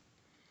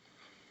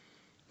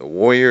 The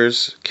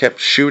Warriors kept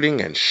shooting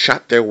and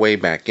shot their way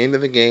back into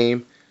the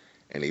game,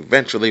 and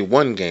eventually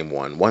won Game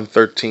 1,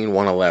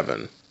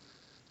 113-111.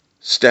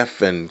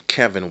 Steph and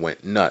Kevin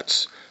went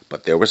nuts,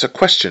 but there was a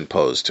question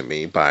posed to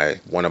me by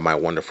one of my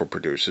wonderful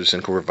producers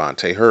in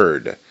Cravante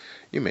Hurd.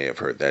 You may have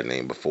heard that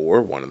name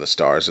before, one of the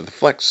stars of the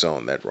Flex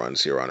Zone that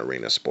runs here on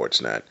Arena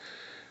Sportsnet.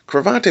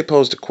 Cravante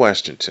posed a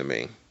question to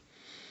me.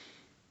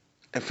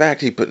 In fact,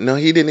 he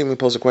didn't even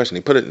pose a question.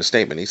 He put it in a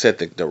statement. He said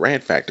the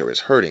Durant factor is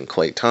hurting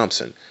Klay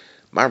Thompson.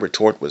 My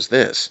retort was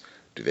this: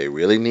 do they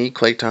really need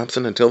Klay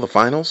Thompson until the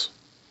finals?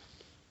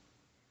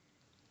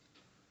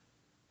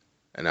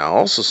 And I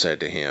also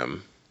said to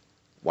him,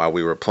 while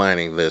we were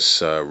planning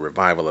this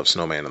revival of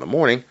Snowman in the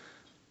Morning,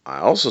 I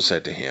also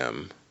said to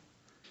him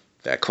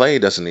that Klay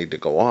doesn't need to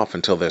go off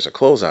until there's a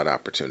closeout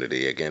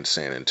opportunity against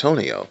San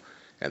Antonio,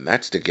 and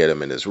that's to get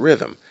him in his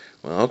rhythm.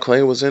 Well,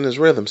 Klay was in his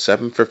rhythm,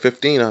 7 for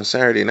 15 on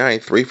Saturday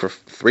night, 3 for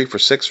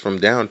 6 from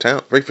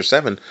downtown, 3 for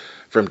 7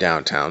 from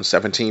downtown,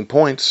 17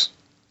 points.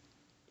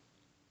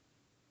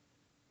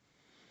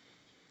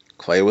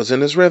 Klay was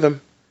in his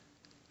rhythm,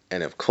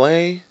 and if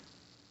Klay,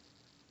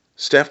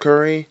 Steph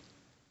Curry,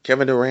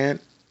 Kevin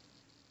Durant,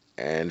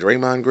 and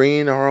Draymond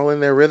Green are all in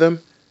their rhythm,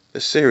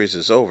 the series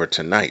is over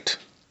tonight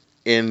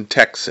in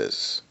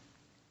Texas.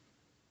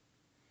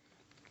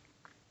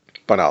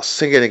 But I'll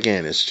say it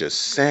again, it's just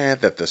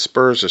sad that the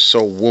Spurs are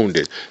so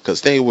wounded,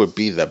 because they would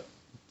be the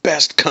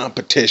best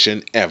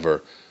competition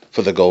ever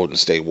for the Golden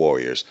State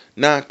Warriors.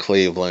 Not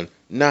Cleveland,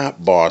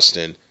 not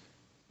Boston,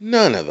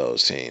 none of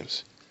those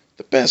teams.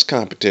 The best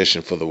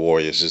competition for the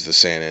Warriors is the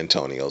San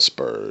Antonio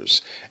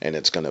Spurs, and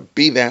it's going to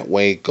be that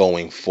way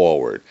going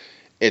forward.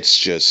 It's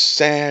just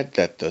sad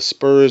that the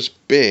Spurs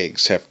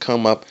bigs have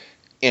come up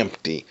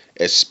empty,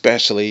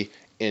 especially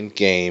in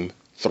Game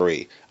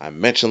 3. I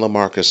mentioned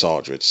LaMarcus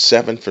Aldridge,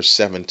 7 for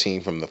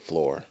 17 from the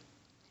floor.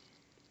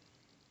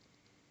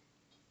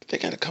 But they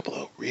got a couple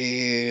of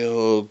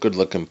real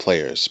good-looking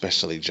players,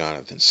 especially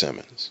Jonathan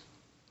Simmons.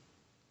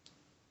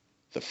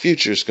 The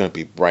future's going to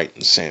be bright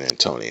in San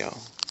Antonio.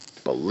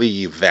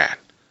 Believe that.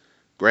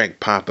 Greg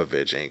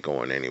Popovich ain't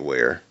going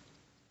anywhere.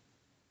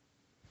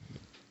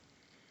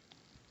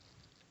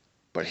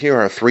 But here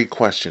are 3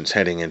 questions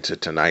heading into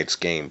tonight's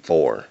Game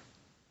 4.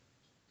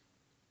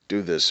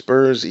 Do the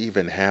Spurs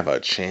even have a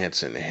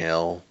chance in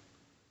hell?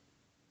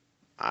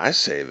 I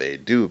say they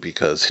do,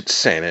 because it's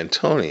San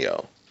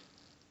Antonio.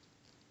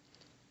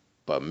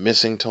 But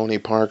missing Tony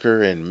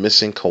Parker and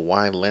missing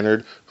Kawhi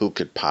Leonard, who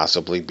could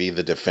possibly be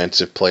the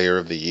Defensive Player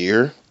of the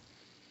Year,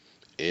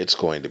 it's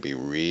going to be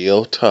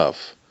real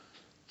tough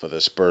for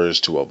the Spurs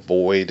to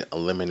avoid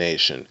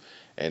elimination.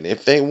 And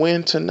if they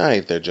win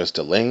tonight, they're just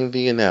delaying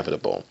the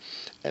inevitable.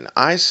 And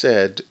I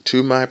said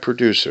to my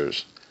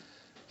producers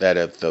that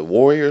if the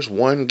Warriors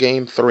won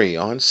Game 3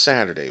 on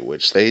Saturday,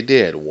 which they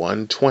did,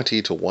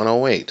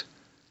 120-108,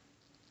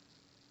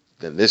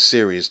 then this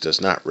series does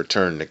not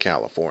return to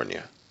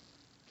California.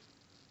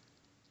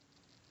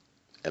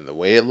 And the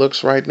way it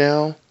looks right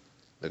now,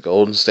 the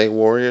Golden State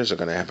Warriors are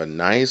going to have a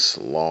nice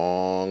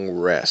long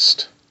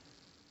rest.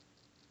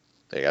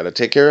 They got to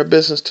take care of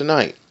business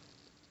tonight.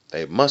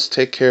 They must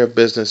take care of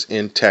business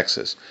in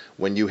Texas.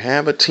 When you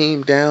have a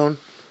team down,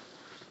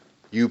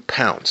 you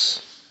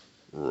pounce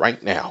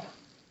right now.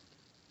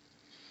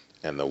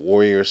 And the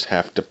Warriors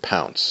have to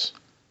pounce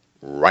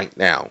right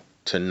now,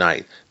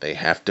 tonight. They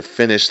have to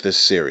finish this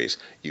series.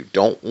 You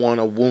don't want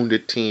a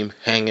wounded team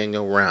hanging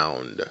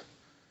around.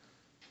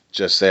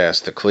 Just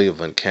ask the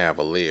Cleveland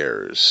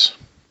Cavaliers.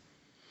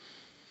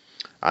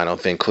 I don't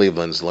think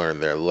Cleveland's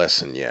learned their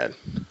lesson yet.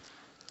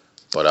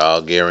 But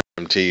I'll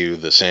guarantee you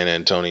the San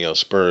Antonio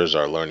Spurs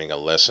are learning a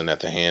lesson at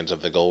the hands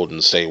of the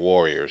Golden State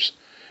Warriors.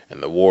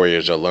 And the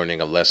Warriors are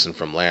learning a lesson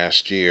from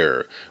last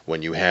year.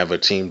 When you have a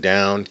team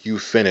down, you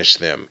finish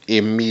them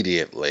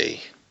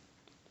immediately.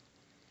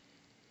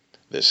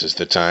 This is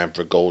the time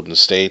for Golden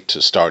State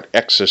to start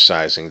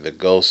exercising the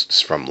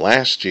ghosts from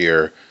last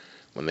year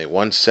when they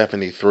won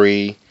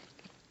 73.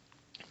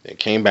 They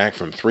came back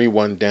from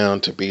 3-1 down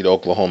to beat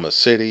Oklahoma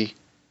City.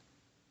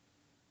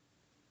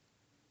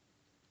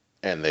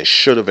 And they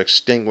should have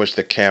extinguished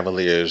the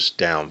Cavaliers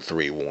down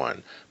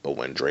 3-1. But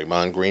when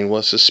Draymond Green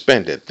was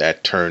suspended,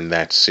 that turned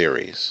that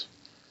series.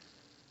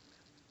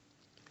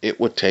 It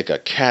would take a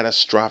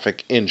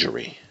catastrophic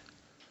injury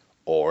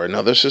or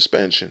another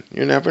suspension.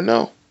 You never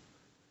know.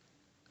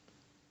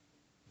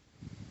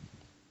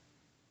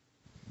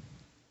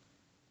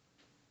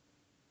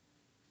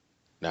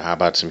 Now, how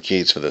about some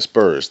keys for the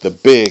Spurs? The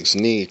bigs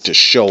need to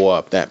show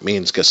up. That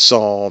means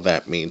Gasol.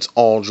 That means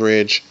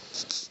Aldridge.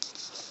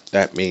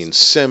 That means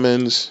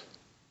Simmons.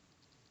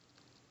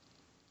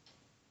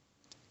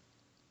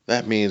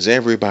 That means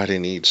everybody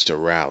needs to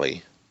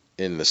rally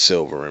in the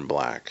silver and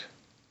black.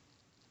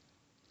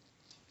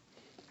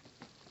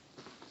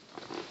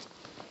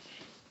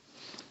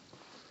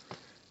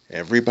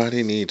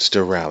 Everybody needs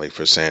to rally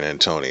for San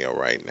Antonio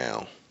right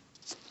now.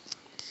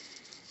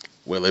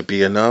 Will it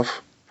be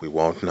enough? We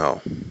won't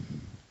know.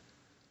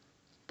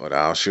 But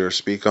I'll sure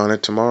speak on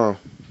it tomorrow.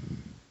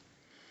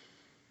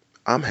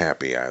 I'm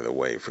happy either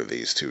way for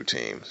these two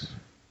teams.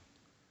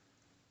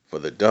 For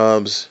the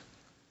Dubs,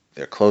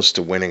 they're close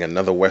to winning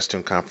another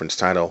Western Conference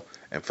title,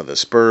 and for the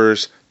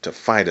Spurs to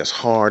fight as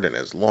hard and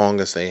as long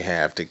as they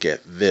have to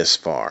get this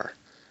far.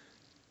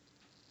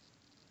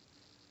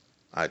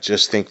 I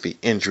just think the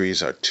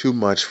injuries are too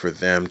much for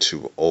them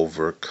to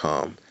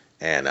overcome,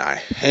 and I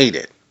hate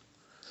it.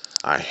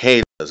 I hate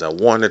it because I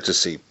wanted to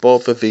see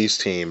both of these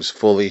teams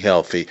fully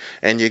healthy,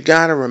 and you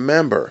gotta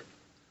remember,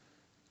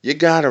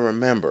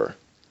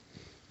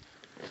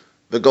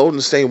 the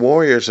Golden State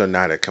Warriors are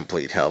not at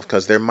complete health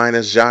because they're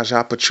minus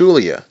Jaja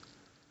Pachulia.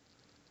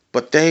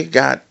 But they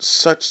got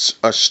such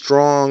a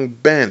strong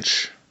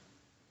bench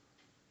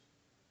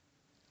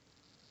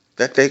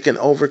that they can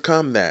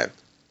overcome that.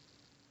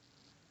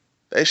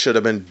 They should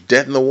have been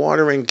dead in the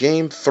water in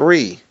Game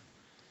 3,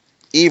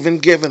 even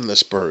given the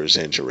Spurs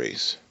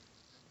injuries.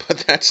 But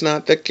that's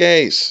not the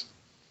case.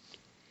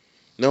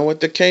 Know what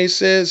the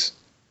case is?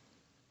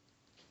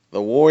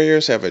 The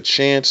Warriors have a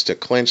chance to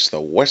clinch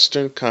the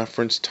Western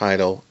Conference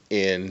title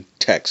in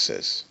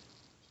Texas.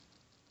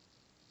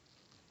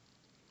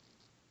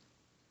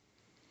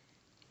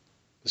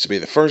 This will be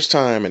the first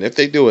time, and if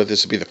they do it,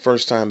 this will be the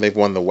first time they've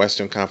won the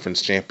Western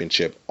Conference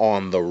Championship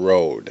on the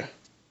road.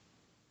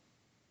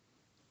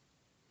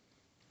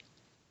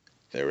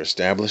 They're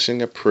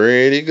establishing a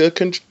pretty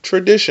good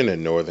tradition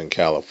in Northern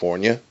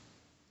California.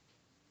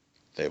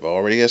 They've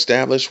already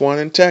established one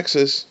in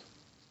Texas.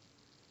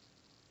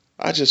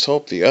 I just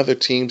hope the other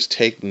teams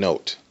take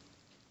note.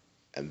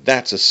 And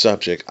that's a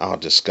subject I'll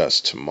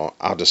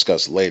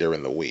discuss later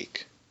in the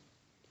week.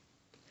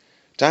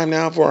 Time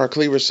now for our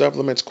Cleaver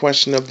Supplements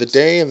question of the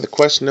day, and the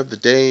question of the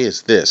day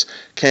is this: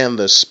 can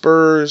the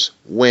Spurs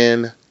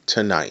win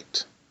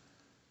tonight?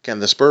 Can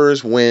the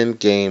Spurs win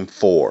Game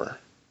 4?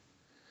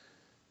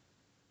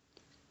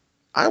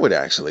 I would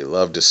actually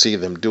love to see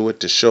them do it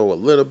to show a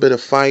little bit of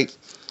fight,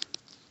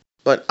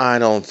 but I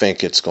don't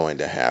think it's going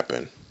to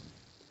happen.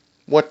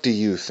 What do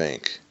you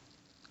think?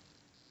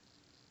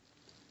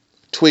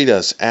 Tweet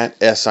us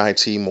at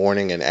SIT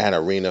Morning and at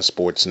Arena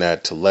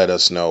Sportsnet to let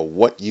us know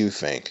what you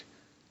think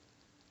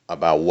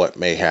about what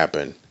may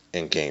happen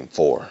in Game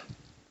 4.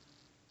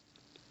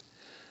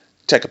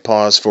 Take a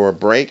pause for a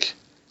break,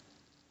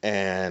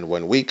 and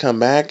when we come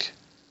back,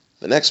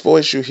 the next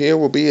voice you hear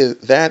will be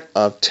that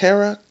of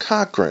Tara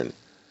Cochran,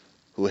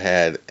 who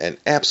had an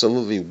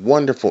absolutely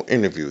wonderful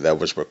interview that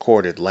was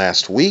recorded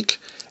last week,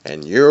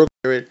 and you'll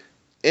hear it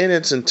in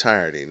its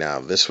entirety.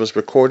 Now, this was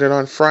recorded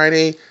on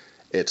Friday.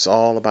 It's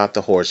all about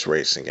the horse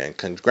racing, and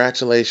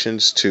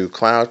congratulations to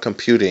Cloud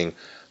Computing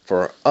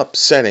for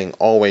upsetting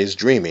Always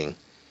Dreaming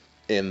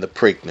in the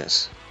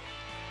Preakness.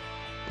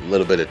 A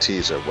little bit of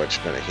teaser of what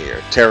you're going to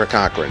hear. Tara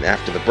Cochran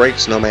after the break.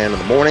 Snowman in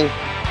the morning.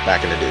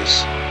 Back in the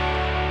deuce.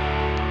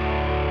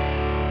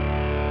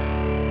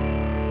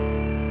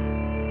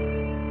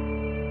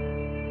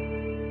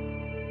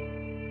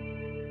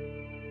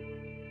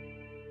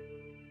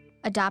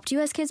 Adopt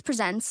US Kids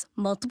presents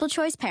Multiple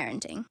Choice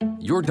Parenting.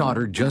 Your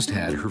daughter just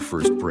had her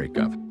first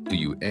breakup. Do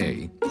you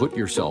A, put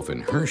yourself in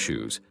her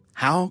shoes?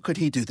 How could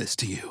he do this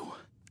to you?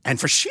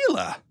 And for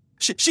Sheila,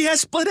 she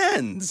has split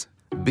ends.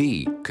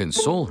 B,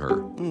 console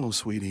her? Oh,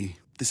 sweetie,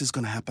 this is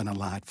going to happen a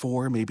lot.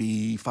 4,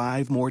 maybe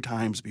 5 more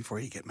times before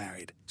you get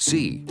married.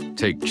 C,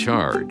 take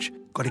charge?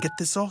 Got to get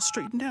this all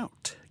straightened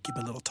out. Give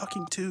a little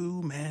talking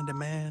to, man to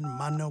man,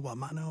 mano a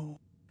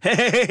mano.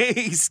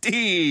 Hey,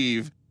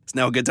 Steve! Is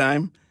now a good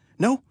time?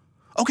 No?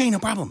 Okay, no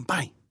problem.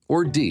 Bye.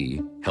 Or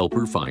D, help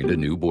her find a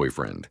new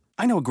boyfriend?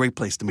 I know a great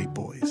place to meet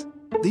boys.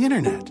 The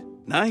internet.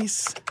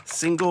 Nice,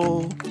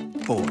 single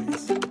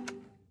boys.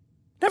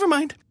 Never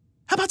mind.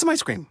 How about some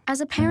ice cream?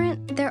 As a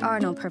parent, there are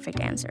no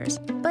perfect answers.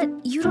 But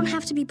you don't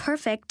have to be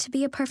perfect to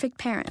be a perfect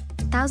parent.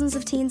 Thousands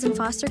of teens in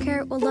foster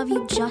care will love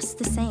you just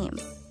the same.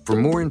 For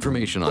more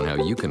information on how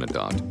you can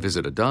adopt,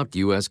 visit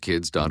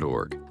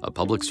adoptuskids.org. A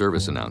public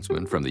service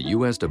announcement from the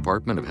U.S.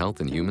 Department of Health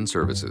and Human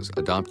Services,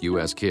 Adopt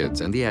U.S. Kids,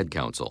 and the Ad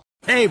Council.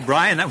 Hey,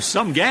 Brian, that was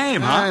some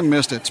game, huh? I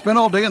missed it. Spent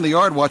all day in the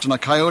yard watching a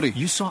coyote.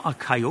 You saw a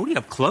coyote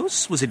up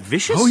close? Was it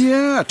vicious? Oh,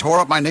 yeah. Tore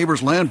up my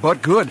neighbor's land,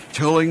 but good.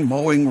 Tilling,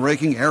 mowing,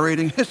 raking,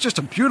 aerating. It's just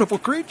a beautiful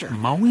creature.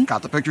 Mowing?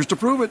 Got the pictures to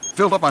prove it.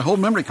 Filled up my whole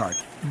memory card.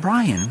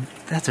 Brian,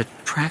 that's a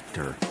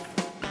tractor.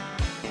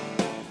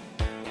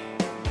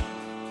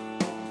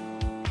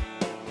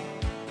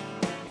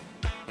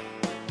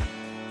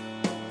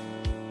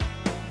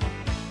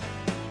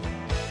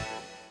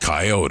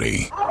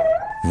 Coyote.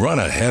 Run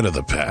ahead of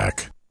the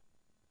pack.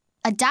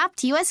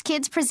 Adopt US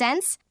Kids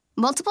presents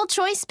Multiple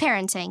Choice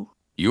Parenting.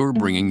 You're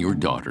bringing your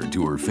daughter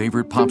to her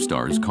favorite pop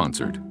star's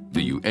concert.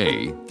 Do you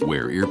A,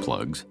 wear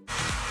earplugs?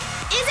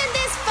 Isn't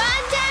this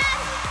fun, Dad?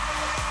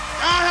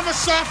 I'll have a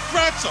soft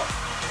pretzel.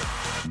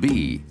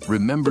 B,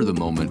 remember the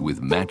moment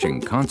with matching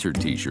concert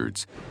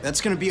t-shirts?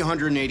 That's gonna be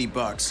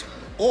 $180.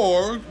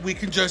 Or we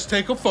can just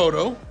take a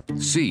photo.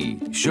 C,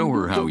 show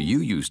her how you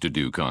used to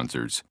do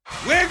concerts.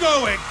 We're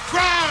going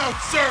crowd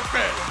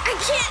surfing. I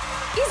can't.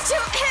 He's too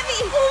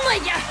heavy. Oh, my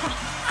God.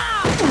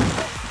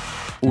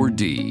 Ah. Or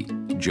D,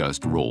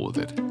 just roll with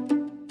it.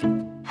 Woo!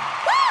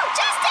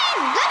 Justin!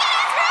 Look at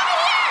us! We're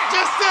over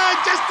here!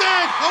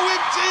 Justin!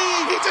 OMG!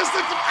 He just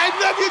looked. I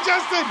love you,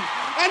 Justin!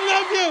 I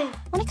love you!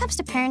 When it comes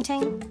to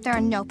parenting, there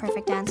are no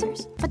perfect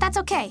answers. But that's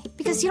okay,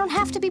 because you don't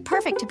have to be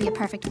perfect to be a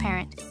perfect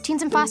parent.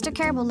 Teens in foster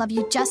care will love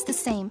you just the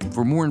same.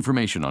 For more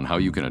information on how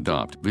you can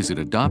adopt, visit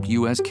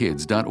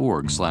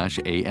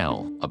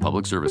adoptuskids.org/AL. A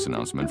public service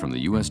announcement from the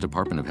U.S.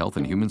 Department of Health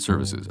and Human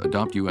Services,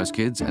 Adopt U.S.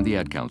 Kids, and the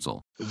Ad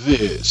Council.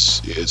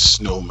 This is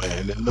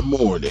Snowman in the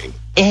Morning.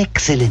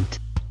 Excellent.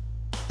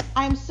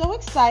 I'm so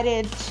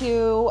excited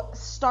to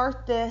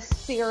start this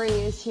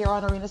series here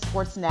on Arena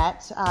Sports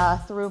Net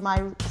through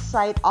my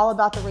site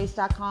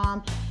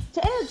allabouttherace.com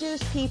to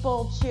introduce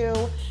people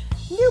to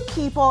new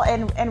people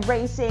and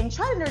racing,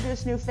 try to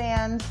introduce new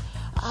fans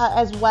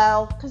as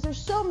well, because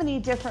there's so many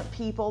different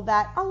people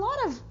that a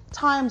lot of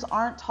times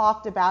aren't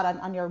talked about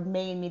on your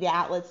main media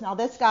outlets. Now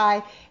this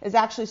guy is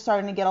actually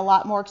starting to get a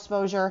lot more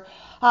exposure.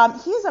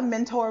 He's a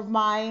mentor of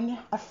mine,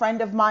 a friend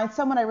of mine,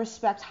 someone I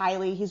respect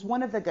highly. He's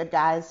one of the good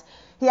guys.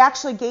 He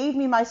actually gave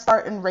me my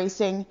start in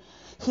racing.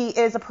 He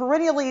is a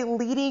perennially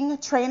leading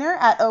trainer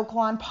at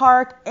Oaklawn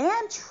Park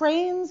and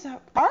trains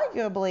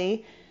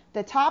arguably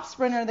the top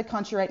sprinter in the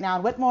country right now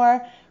in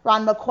Whitmore,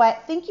 Ron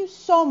McQuett. Thank you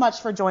so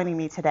much for joining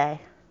me today.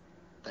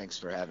 Thanks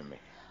for having me.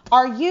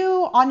 Are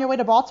you on your way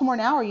to Baltimore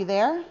now? Are you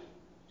there?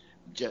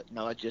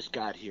 No, I just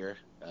got here.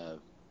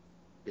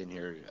 Got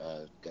here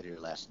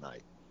last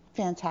night.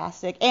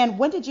 Fantastic. And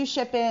when did you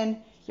ship in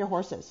your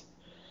horses?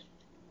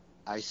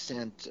 I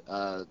sent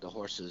the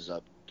horses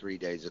up 3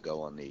 days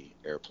ago on the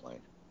airplane.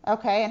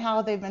 Okay, and how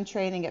have they been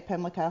training at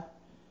Pimlico?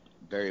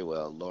 Very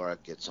well. Laura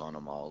gets on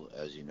them all,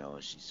 as you know,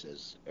 and she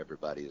says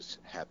everybody is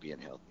happy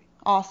and healthy.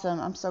 Awesome.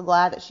 I'm so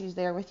glad that she's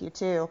there with you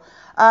too.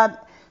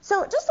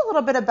 So just a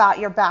little bit about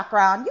your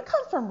background. You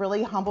come from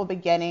really humble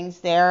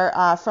beginnings there,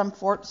 from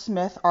Fort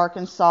Smith,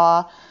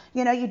 Arkansas.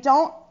 You know, you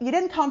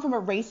didn't come from a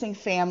racing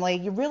family.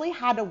 You really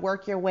had to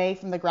work your way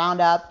from the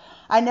ground up.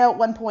 I know at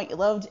one point you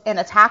lived in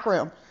a tack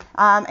room,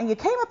 and you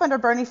came up under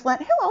Bernie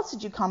Flint. Who else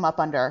did you come up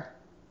under?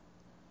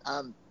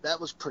 That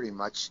was pretty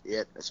much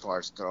it as far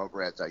as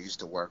thoroughbreds. I used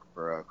to work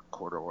for a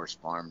quarter horse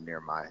farm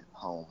near my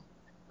home,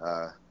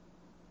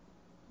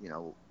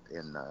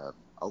 in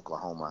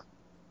Oklahoma,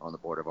 on the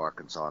border of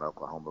Arkansas and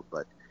Oklahoma.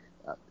 But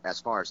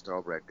as far as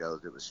thoroughbred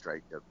goes, it was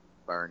straight to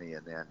Bernie,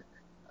 and then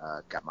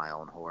got my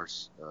own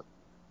horse.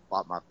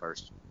 Bought my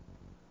first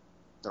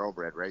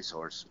thoroughbred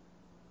racehorse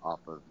off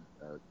of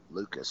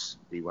Lucas,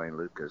 D. Wayne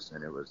Lucas,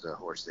 and it was a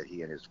horse that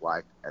he and his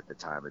wife at the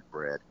time had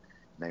bred,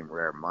 named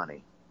Rare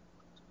Money.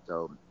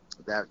 So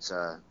that's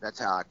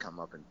how I come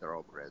up in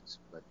thoroughbreds.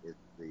 But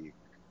the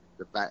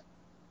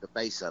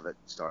base of it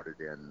started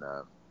in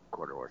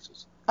quarter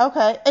horses.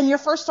 Okay, and your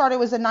first starter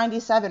was in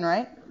 '97,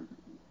 right?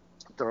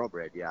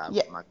 Thoroughbred, yeah.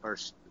 My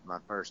first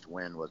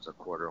win was a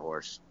quarter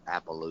horse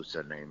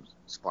Appaloosa named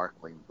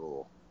Sparkling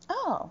Bull.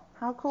 Oh,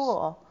 how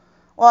cool.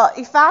 Well,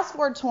 you fast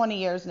forward 20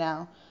 years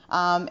now.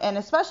 And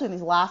especially in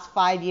these last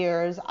 5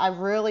 years, I've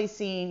really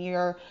seen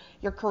your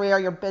career,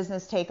 your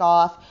business take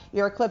off.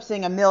 You're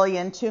eclipsing $1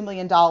 million, $2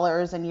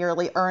 million in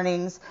yearly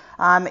earnings.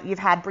 You've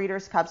had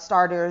Breeders' Cup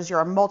starters.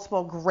 You're a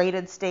multiple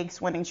graded stakes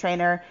winning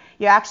trainer.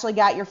 You actually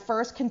got your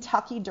first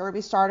Kentucky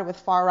Derby starter with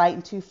Far Right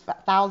in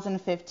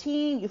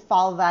 2015. You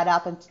followed that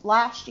up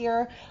last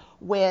year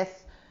with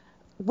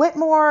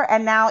Whitmore,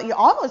 and now you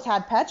almost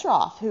had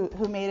Petrov,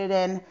 who made it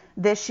in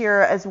this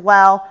year as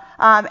well.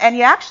 And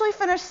you actually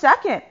finished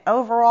second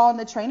overall in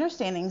the trainer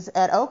standings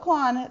at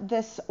Oaklawn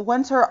this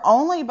winter,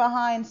 only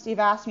behind Steve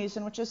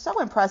Asmussen, which is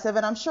so impressive,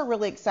 and I'm sure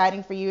really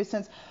exciting for you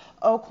since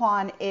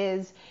Oaklawn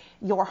is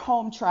your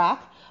home track.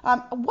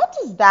 What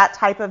does that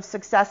type of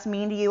success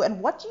mean to you,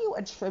 and what do you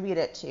attribute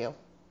it to?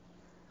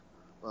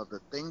 Well, the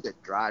thing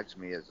that drives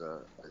me as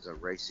a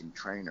racing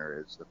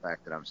trainer is the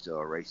fact that I'm still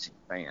a racing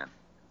fan.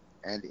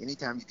 And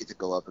anytime you get to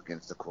go up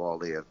against the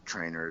quality of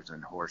trainers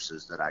and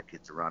horses that I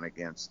get to run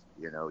against,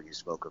 you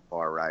spoke of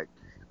Far Right.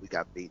 We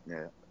got beaten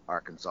in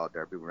Arkansas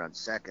Derby. We run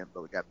second,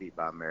 but we got beat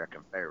by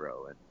American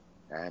Pharaoh.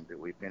 And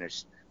we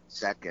finished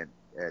second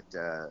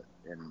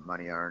in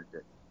money earned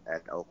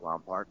at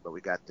Oaklawn Park, but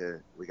we got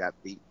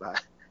beat by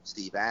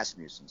Steve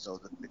Asmussen. So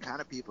the kind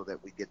of people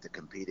that we get to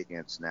compete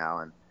against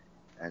now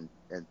and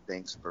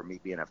things for me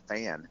being a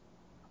fan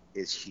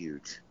is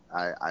huge.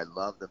 I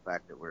love the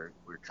fact that we're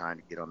trying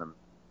to get on the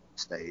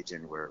stage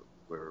and we're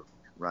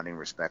running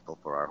respectful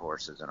for our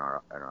horses and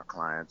our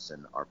clients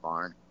and our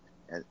barn,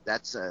 and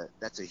that's a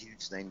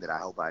huge thing that I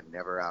hope I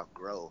never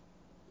outgrow,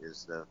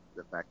 is the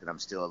fact that I'm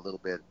still a little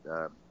bit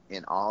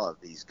in awe of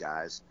these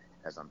guys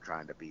as I'm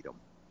trying to beat them.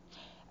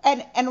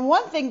 And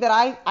one thing that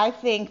I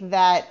think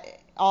that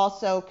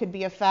also could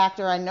be a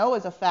factor, I know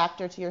is a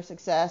factor to your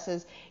success,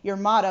 is your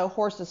motto,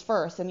 horses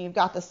first, and you've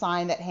got the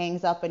sign that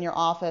hangs up in your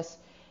office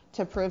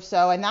to prove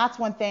so. And that's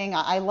one thing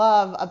I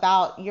love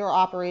about your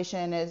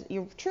operation, is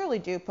you truly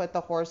do put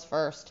the horse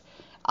first.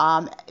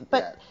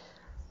 But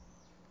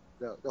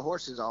yeah. The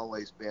horse has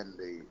always been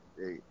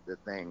the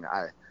thing.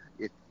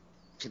 It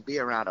can be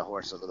around a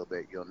horse a little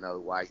bit. You'll know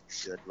why you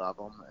should love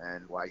them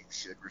and why you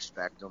should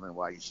respect them and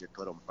why you should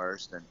put them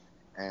first.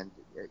 And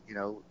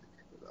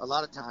a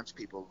lot of times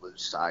people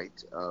lose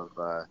sight of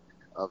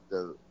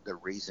the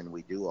reason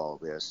we do all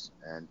this.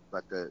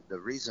 But the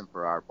reason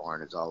for our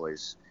barn is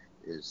always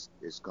is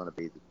going to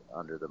be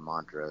under the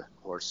mantra,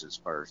 horses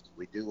first.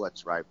 We do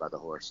what's right by the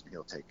horse, and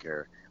he'll take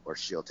care, or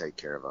she'll take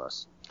care of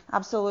us.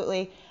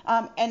 Absolutely.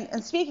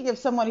 And speaking of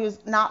someone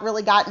who's not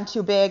really gotten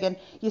too big, and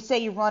you say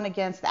you run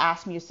against the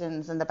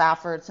Asmussens and the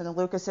Bafferts and the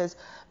Lucases,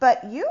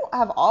 but you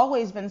have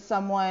always been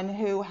someone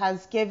who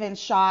has given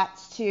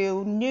shots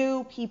to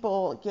new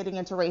people getting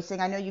into racing.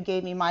 I know you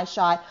gave me my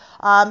shot.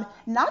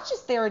 Not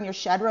just there in your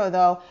shed row,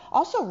 though,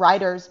 also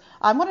riders.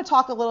 I want to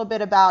talk a little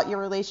bit about your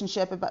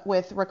relationship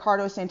with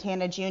Ricardo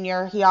Santana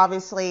Jr. He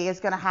obviously is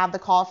going to have the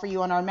call for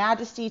you on Our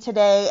Majesty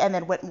today, and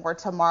then Whitmore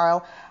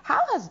tomorrow. How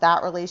has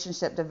that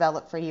relationship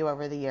developed for you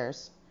over the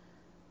years?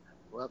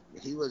 Well,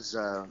 he was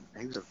a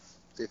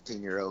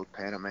 15-year-old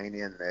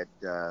Panamanian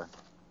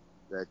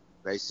that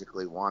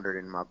basically wandered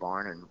in my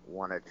barn and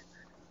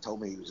told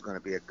me he was going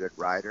to be a good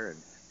rider,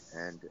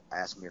 and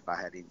asked me if I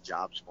had any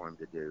jobs for him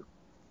to do.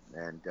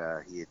 And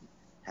he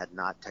had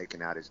not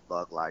taken out his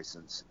bug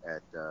license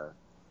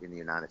in the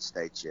United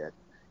States yet,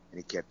 and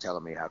he kept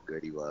telling me how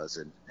good he was,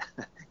 and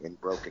in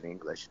broken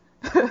English.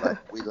 But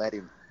we let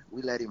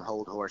him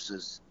hold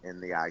horses in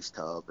the ice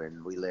tub,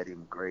 and we let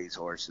him graze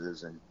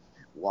horses and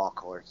walk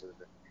horses.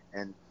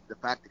 And the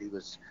fact that he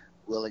was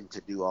willing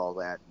to do all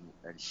that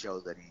and show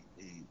that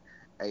he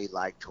A,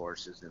 liked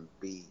horses, and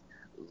B,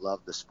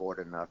 loved the sport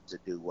enough to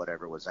do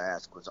whatever was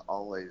asked, was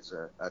always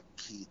a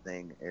key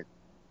thing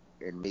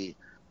in me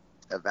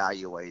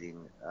evaluating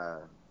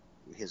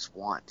his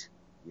want,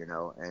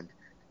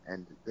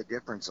 and the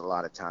difference a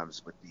lot of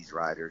times with these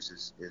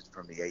riders is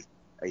from the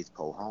eighth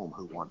pole home,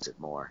 who wants it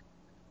more.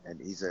 And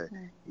he's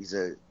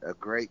a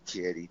great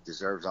kid. He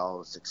deserves all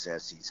the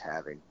success he's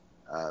having.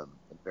 I'm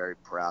very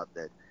proud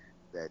that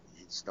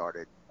he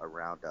started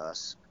around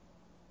us,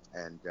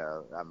 and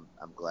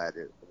I'm glad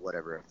that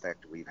whatever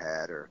effect we've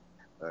had, or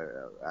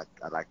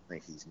I'd like to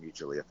think he's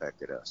mutually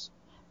affected us.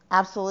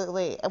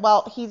 Absolutely.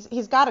 Well,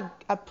 he's got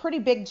a pretty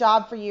big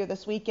job for you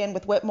this weekend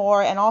with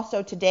Whitmore, and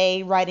also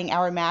today riding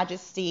Our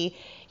Majesty.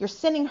 You're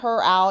sending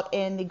her out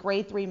in the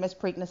Grade 3 Miss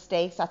Preakness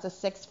Stakes. That's a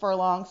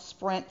 6-furlong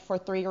sprint for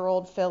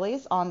 3-year-old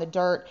fillies on the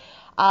dirt.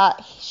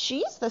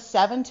 She's the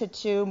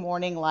 7-2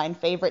 morning line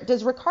favorite.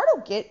 Does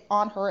Ricardo get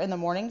on her in the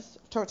mornings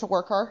to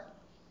work her?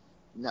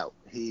 No,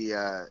 he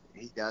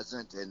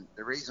doesn't, and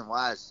the reason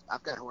why is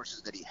I've got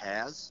horses that he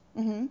has,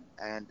 mm-hmm.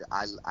 and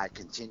I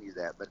continue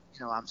that. But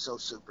I'm so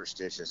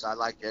superstitious. I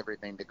like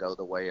everything to go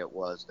the way it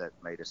was that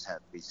made us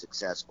be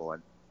successful.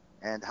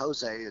 And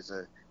Jose is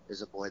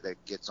a boy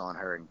that gets on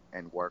her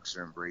and works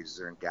her and breezes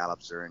her and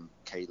gallops her, and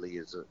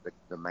Kaylee is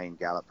the main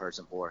gallop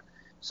person for her.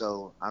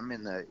 So I'm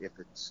in the if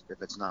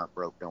it's not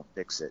broke, don't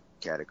fix it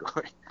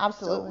category.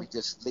 Absolutely. So we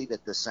just leave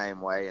it the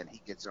same way, and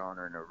he gets her on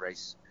her in the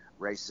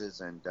races,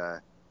 and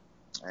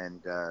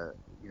and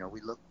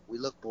we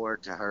look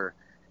forward to her,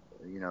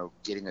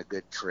 getting a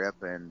good trip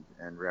and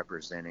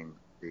representing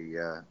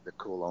the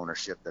cool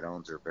ownership that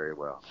owns her very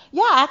well.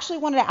 Yeah, I actually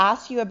wanted to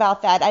ask you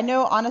about that. I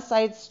know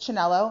Anasait's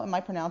Chinello. Am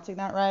I pronouncing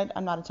that right?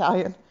 I'm not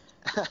Italian.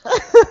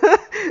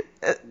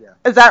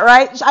 Is that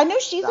right? I know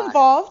she's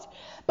involved,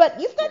 but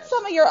you've got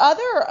some of your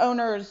other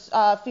owners,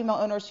 female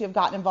owners, who have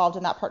gotten involved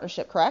in that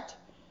partnership, correct?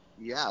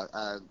 Yeah,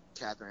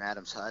 Catherine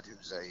Adams Hutt,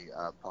 who's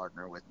a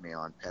partner with me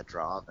on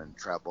Petrov and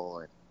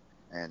Treble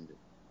and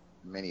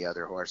many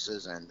other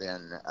horses, and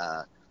then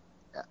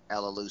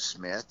Ella Lou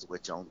Smith,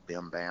 which owns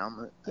Bim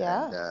Bam,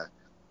 and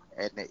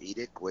Edna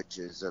Edick, which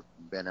has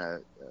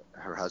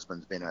her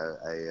husband's been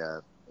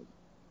an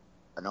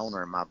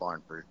owner in my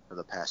barn for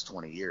the past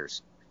 20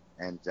 years,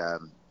 and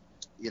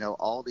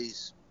all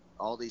these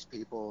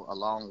people,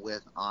 along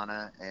with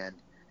Anna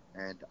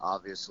and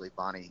obviously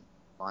Bonnie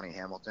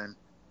Hamilton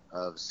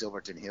of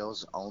Silverton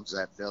Hills, owns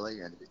that filly,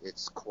 and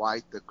it's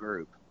quite the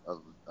group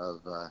of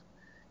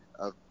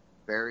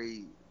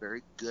very,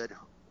 very good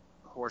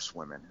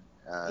horsewomen.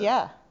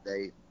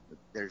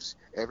 There's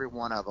every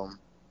one of them,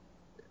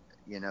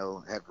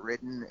 have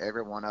ridden.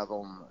 Every one of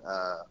them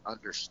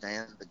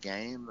understand the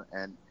game,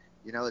 and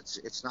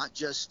it's not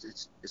just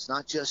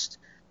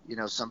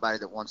somebody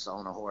that wants to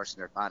own a horse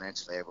and they're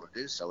financially able to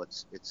do so.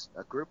 It's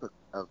a group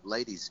of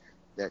ladies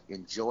that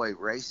enjoy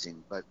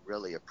racing but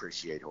really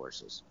appreciate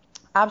horses.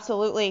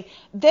 Absolutely.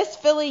 This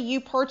filly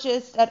you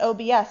purchased at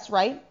OBS,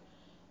 right?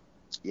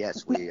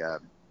 Yes, we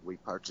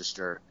purchased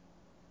her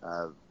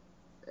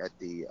at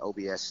the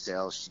OBS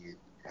sale. She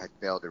had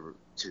failed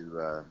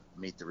to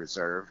meet the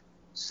reserve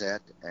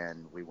set,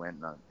 and we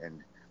went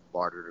and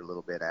bartered a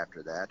little bit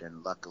after that.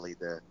 And luckily,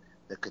 the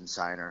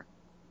consignor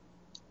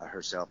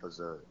herself is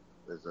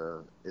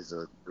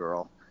a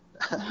girl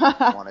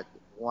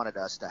wanted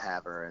us to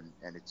have her,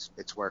 and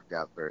it's worked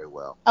out very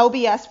well.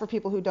 OBS, for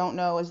people who don't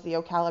know, is the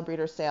Ocala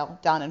Breeder Sale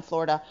down in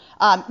Florida.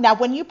 Now,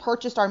 when you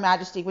purchased Our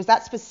Majesty, was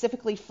that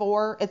specifically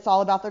for It's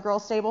All About the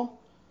Girls stable?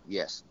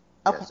 Yes.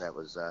 Okay. Yes, that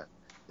was.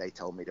 They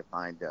told me to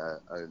find a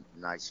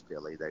nice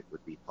filly that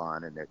would be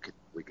fun and that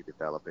we could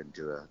develop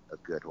into a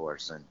good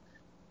horse,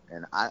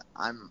 and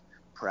I'm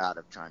proud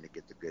of trying to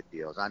get the good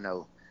deals. I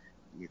know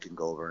you can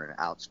go over and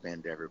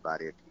outspend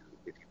everybody if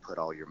you put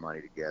all your money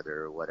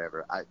together or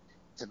whatever.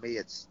 To me,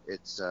 it's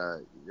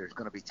there's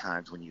going to be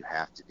times when you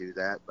have to do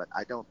that, but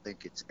I don't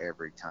think it's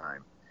every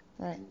time.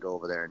 Right. You can go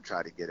over there and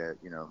try to get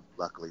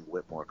luckily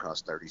Whitmore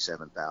cost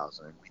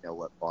 $37,000, and we know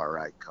what Bar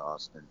Right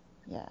cost, and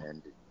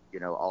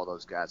all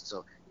those guys.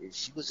 So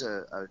she was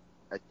a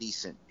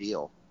decent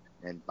deal,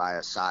 and by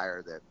a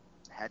sire that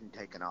hadn't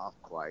taken off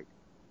quite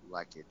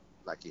like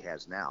he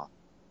has now,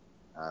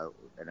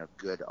 and a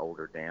good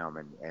older dam,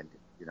 and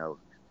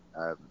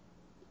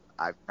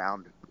I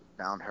found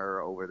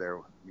her over there,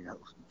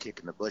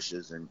 kicking the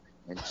bushes, and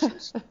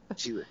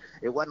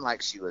it wasn't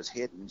like she was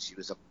hidden. She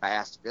was a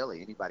fast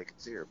filly. Anybody could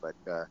see her, but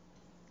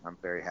I'm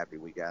very happy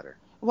we got her.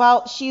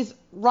 Well, she's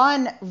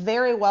run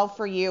very well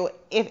for you.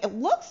 It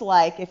looks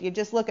like, if you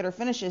just look at her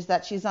finishes,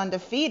 that she's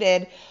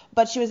undefeated,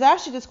 but she was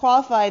actually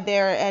disqualified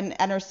there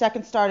and her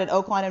second start at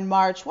Oakland in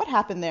March. What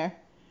happened there?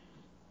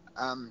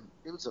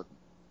 It was a,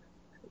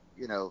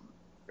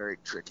 very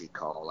tricky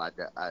call.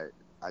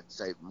 I'd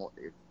say more,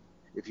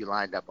 if you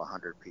lined up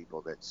 100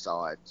 people that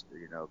saw it,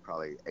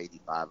 probably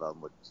 85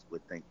 of them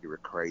would think you were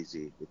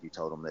crazy if you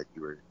told them that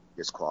you were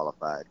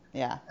disqualified.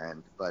 Yeah.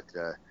 But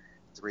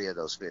 3 of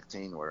those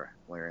 15 were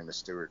in the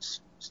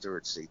steward's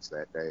seats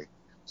that day.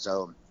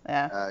 So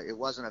it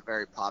wasn't a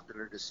very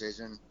popular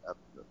decision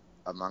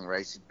among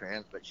racing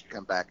fans, but she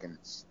come back and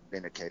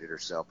vindicated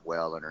herself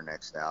well in her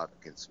next out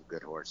against some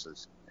good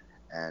horses.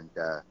 And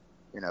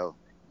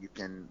you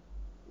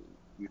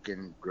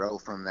can grow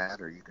from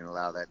that, or you can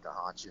allow that to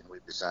haunt you. And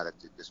we've decided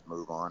to just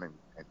move on and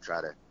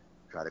try to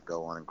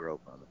go on and grow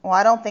from it. Well,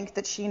 I don't think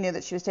that she knew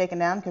that she was taken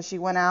down, because she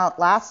went out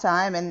last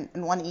time and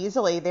won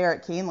easily there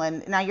at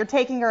Keeneland. Now, you're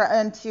taking her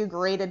into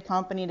graded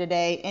company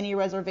today. Any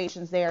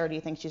reservations there, or do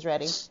you think she's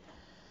ready?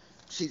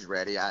 She's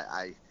ready.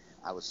 I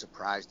was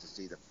surprised to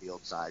see the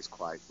field size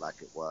quite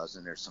like it was,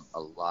 and there's a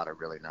lot of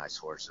really nice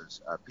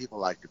horses. People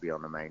like to be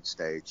on the main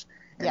stage,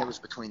 and it was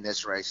between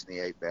this race and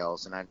the 8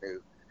 Bells, and I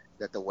knew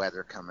that the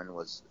weather coming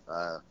was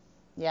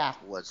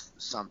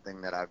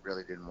something that I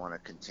really didn't want to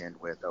contend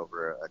with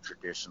over a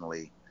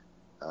traditionally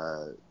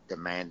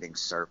demanding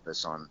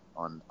surface on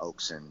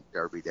Oaks and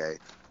Derby Day.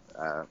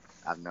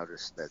 I've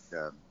noticed that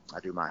I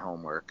do my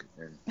homework,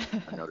 and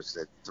I noticed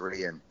that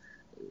 3 and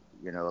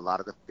a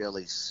lot of the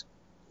fillies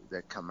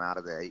that come out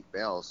of the 8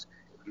 Bells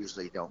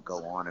usually don't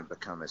go on and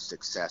become as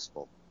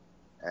successful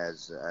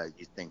as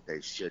you think they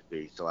should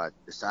be. So I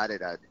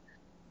decided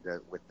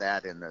with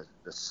that in the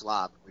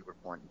slop, we were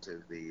pointing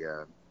to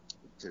the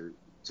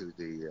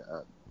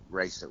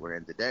race that we're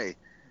in today,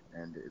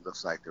 and it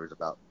looks like there was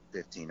about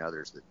 15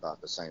 others that thought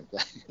the same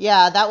thing.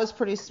 Yeah, that was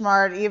pretty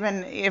smart,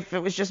 even if it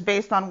was just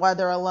based on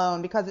weather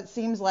alone, because it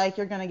seems like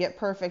you're going to get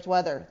perfect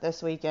weather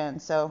this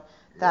weekend. So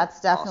that's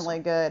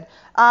definitely awesome.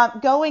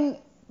 Good. Going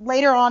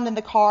later on in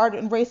the card,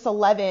 in race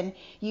 11,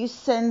 you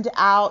send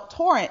out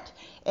Torrent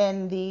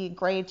in the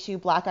Grade 2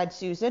 Black Eyed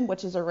Susan,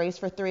 which is a race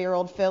for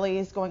 3-year-old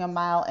fillies going 1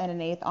 mile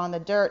and 1/8 on the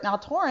dirt. Now,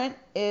 Torrent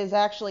is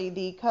actually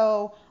the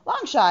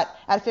long shot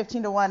at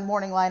 15-1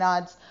 morning line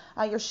odds.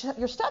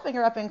 You're stepping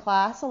her up in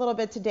class a little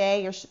bit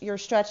today. You're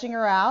stretching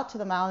her out to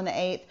the 1 mile and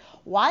 1/8.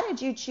 Why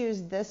did you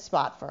choose this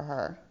spot for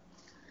her?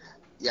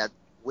 Yeah,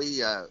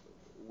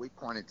 we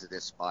pointed to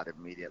this spot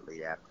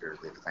immediately after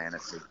the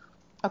fantasy.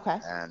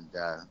 Okay. And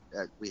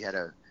we had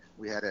a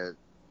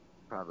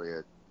probably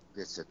a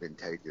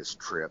disadvantageous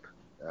trip.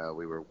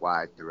 We were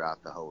wide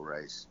throughout the whole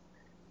race,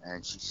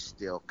 and she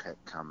still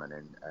kept coming.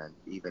 And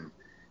even,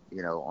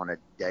 on a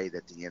day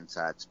that the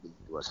inside speed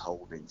was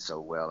holding so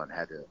well and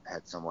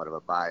had somewhat of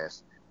a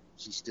bias,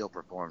 she still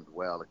performed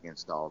well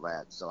against all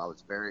that. So I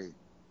was very,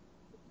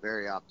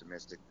 very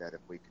optimistic that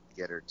if we could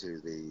get her to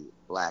the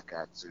Black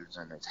Eyed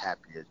Susan as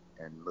happy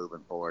and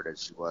moving forward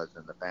as she was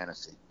in the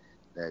fantasy,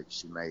 that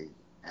she may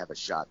have a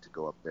shot to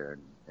go up there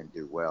and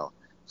do well.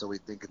 So we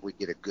think if we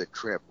get a good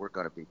trip, we're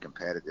going to be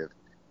competitive.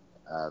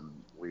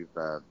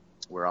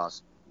 We're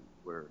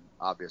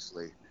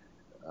obviously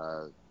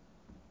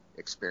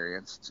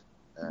experienced,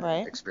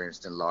 right.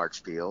 Experienced in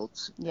large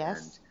fields,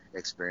 yes. and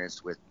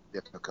experienced with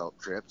difficult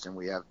trips, and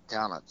we have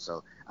talent.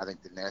 So I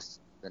think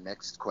the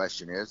next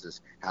question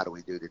is how do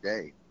we do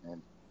today?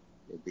 And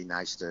it'd be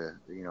nice to,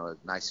 a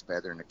nice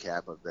feather in the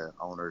cap of the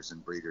owners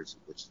and breeders,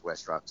 which is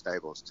West Rock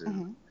Stables,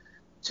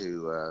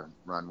 to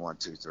run 1,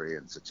 2, 3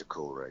 in such a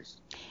cool race.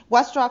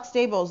 West Rock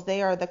Stables,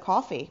 they are the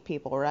coffee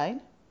people, right?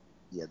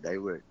 Yeah,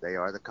 they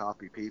are the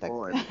coffee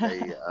people, and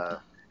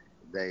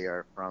they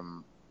are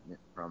from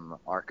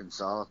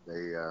Arkansas.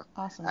 They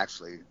awesome.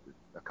 Actually,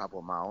 a couple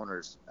of my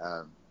owners,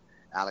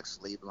 Alex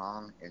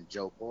Lieblong and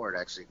Joe Ford,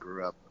 actually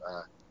grew up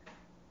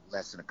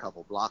less than a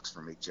couple blocks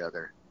from each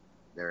other.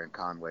 They're in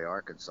Conway,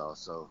 Arkansas,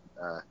 so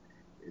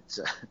it's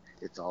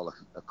all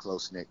a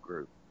close-knit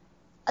group.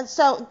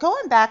 So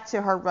going back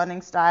to her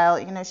running style,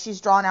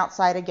 she's drawn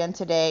outside again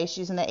today.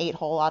 She's in the 8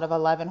 hole out of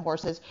 11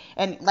 horses.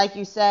 And like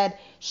you said,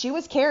 she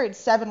was carried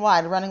 7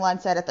 wide, running line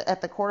set at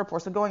the quarter pole,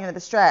 so going into the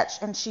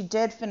stretch. And she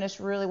did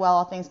finish really well,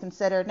 all things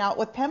considered. Now,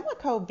 with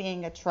Pimlico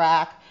being a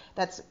track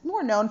that's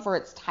more known for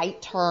its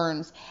tight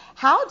turns,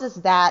 how does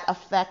that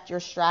affect your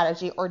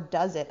strategy, or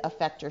does it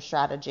affect your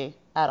strategy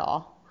at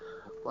all?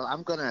 Well,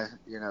 I'm going to,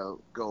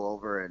 go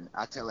over, and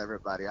I tell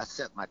everybody, I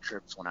set my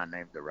trips when I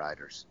name the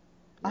riders.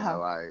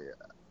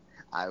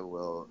 I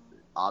will,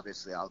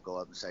 obviously I'll go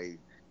up and say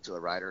to a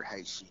rider,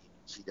 hey,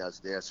 she does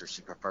this, or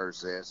she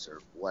prefers this,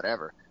 or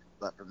whatever.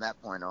 But from that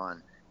point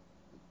on,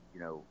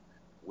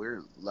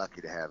 we're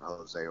lucky to have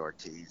Jose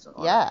Ortiz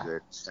on a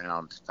good,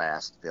 sound,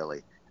 fast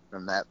filly.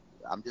 From that,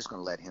 I'm just going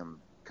to let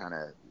him kind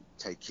of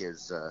take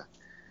his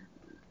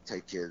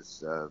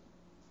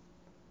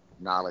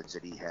knowledge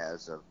that he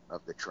has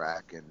of the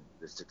track and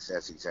the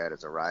success he's had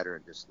as a rider,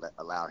 and just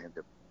allow him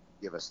to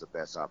give us the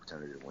best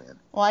opportunity to win.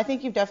 Well, I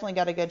think you've definitely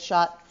got a good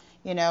shot,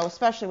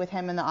 especially with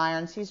him in the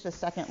irons. He's the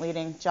second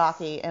leading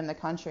jockey in the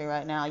country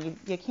right now.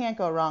 You can't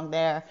go wrong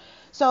there.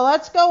 So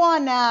let's go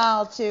on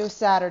now to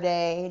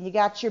Saturday. You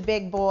got your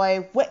big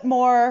boy,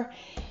 Whitmore,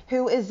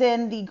 who is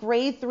in the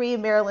Grade 3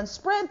 Maryland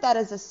Sprint. That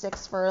is a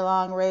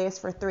 6-furlong race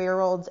for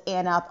 3-year-olds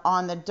and up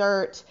on the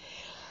dirt.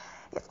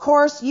 Of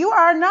course, you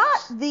are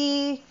not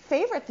the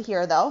favorite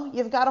here, though.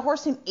 You've got a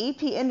horse named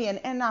AP Indian,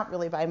 and not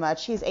really by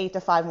much. He's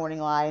 8-5 morning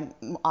line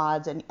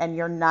odds, and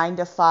you're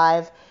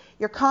 9-5.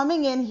 You're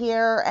coming in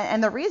here,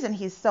 and the reason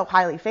he's so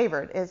highly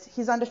favored is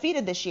he's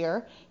undefeated this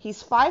year.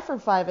 He's 5 for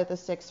 5 at the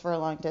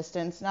 6-furlong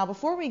distance. Now,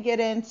 before we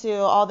get into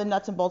all the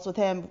nuts and bolts with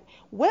him,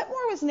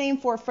 Whitmore was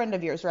named for a friend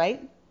of yours,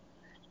 right?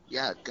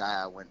 Yeah, a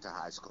guy I went to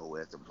high school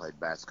with and played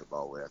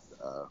basketball with,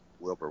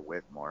 Wilbur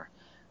Whitmore.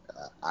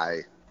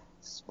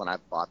 When I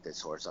bought this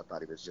horse, I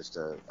thought he was just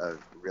a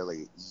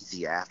really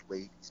easy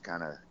athlete. He's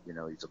kind of,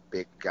 he's a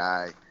big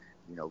guy,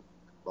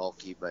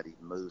 bulky, but he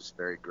moves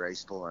very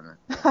graceful, and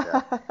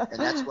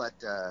that's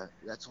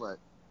what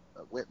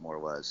Whitmore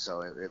was.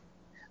 So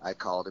I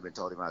called him and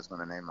told him I was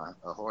going to name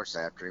a horse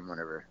after him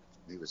whenever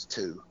he was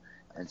 2,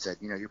 and said,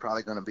 you're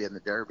probably going to be in the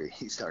Derby.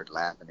 He started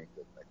laughing. He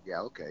said, yeah,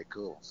 okay,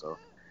 cool. So,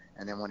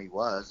 and then when he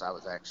was, I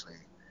was actually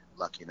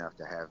lucky enough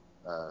to have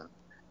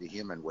the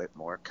human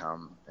Whitmore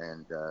come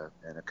and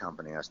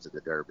accompany us to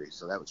the Derby.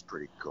 So that was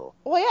pretty cool.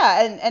 Well,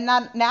 yeah, and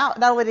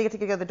not only did he get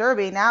to go to the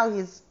Derby, now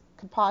he's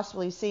could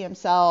possibly see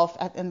himself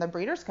in the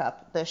Breeders'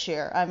 Cup this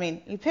year. I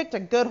mean, you picked a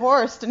good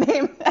horse to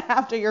name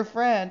after your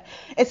friend.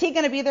 Is he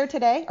going to be there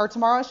today, or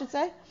tomorrow, I should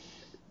say?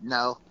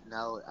 No.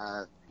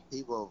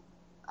 He will.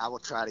 I will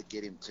try to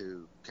get him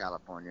to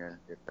California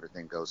if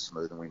everything goes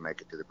smooth and we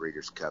make it to the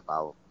Breeders' Cup.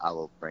 I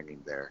will bring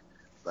him there,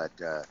 but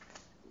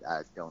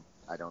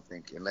I don't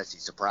think, unless he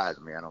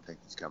surprises me, I don't think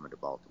he's coming to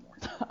Baltimore.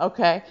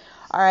 Okay.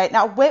 All right.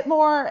 Now,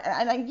 Whitmore,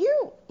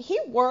 he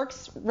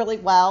works really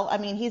well. I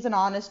mean, he's an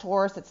honest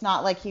horse. It's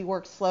not like he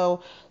works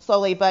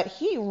slowly, but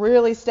he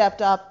really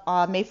stepped up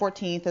on May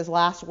 14th, his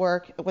last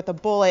work with a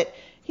bullet.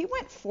 He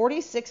went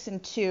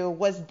 46-2.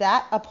 Was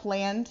that a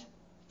planned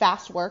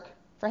fast work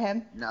for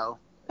him? No.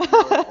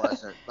 No, it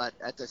wasn't. But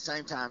at the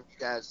same time, you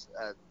guys,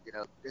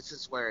 this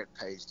is where it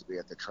pays to be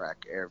at the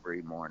track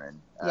every morning.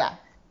 Yeah.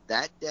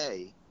 That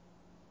day,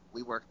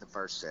 we worked the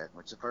first set,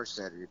 which the first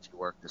set, if you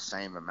work the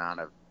same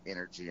amount of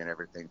energy and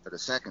everything, for the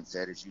second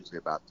set is usually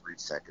about 3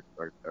 seconds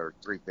or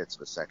 3/5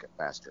 of a second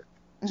faster,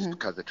 just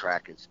because the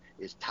track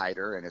is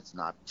tighter and it's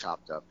not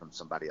chopped up from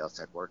somebody else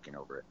that working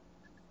over it.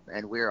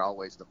 And we're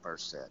always the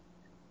first set.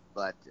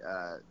 But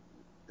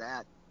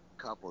that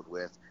coupled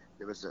with,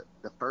 there was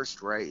the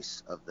first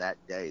race of that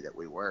day that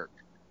we worked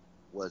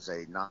was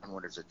a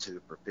non-winners of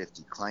 2 for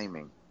 50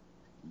 claiming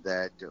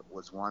that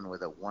was won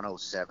with a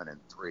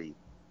 107.3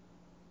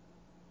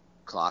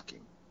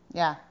 clocking.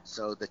 Yeah.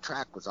 So the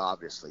track was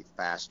obviously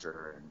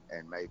faster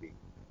and maybe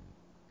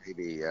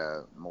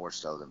more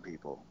so than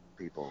people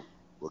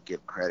will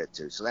give credit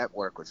to. So that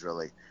work was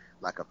really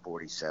like a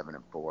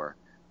 47.4.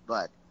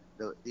 But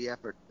the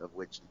effort of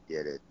which he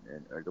did it,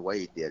 or the way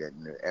he did it,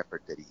 and the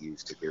effort that he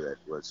used to do it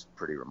was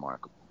pretty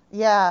remarkable.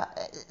 Yeah.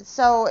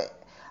 So,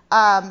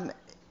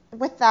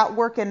 with that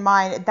work in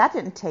mind, that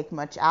didn't take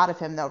much out of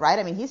him, though, right?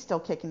 I mean, he's still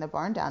kicking the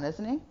barn down,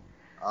 isn't he?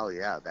 Oh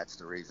yeah, that's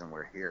the reason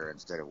we're here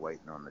instead of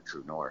waiting on the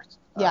True North.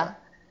 Yeah.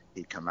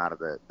 He'd come out of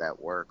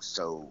that work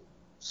so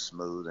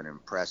smooth and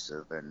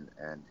impressive, and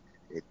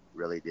it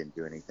really didn't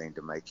do anything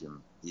to make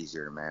him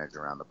easier to manage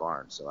around the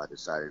barn. So I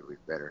decided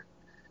we'd better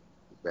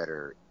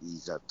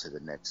ease up to the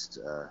next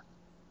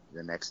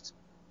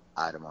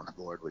item on the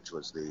board, which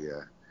was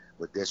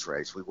with this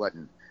race. We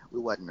wasn't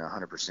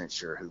 100%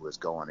 sure who was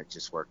going. It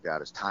just worked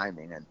out as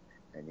timing, and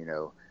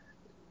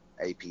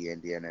AP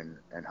Indian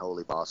and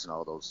Holy Boss and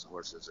all those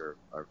horses are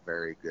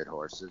very good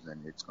horses,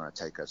 and it's going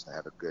to take us to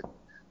have a good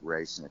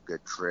race and a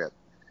good trip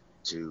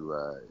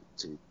to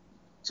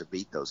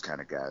beat those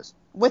kind of guys.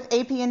 With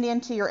AP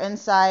Indian to your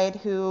inside,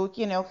 who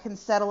can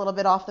set a little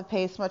bit off the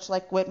pace, much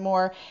like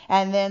Whitmore,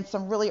 and then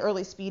some really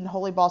early speed and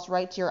Holy Boss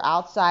right to your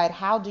outside,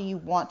 how do you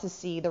want to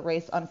see the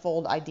race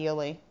unfold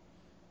ideally?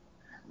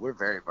 We're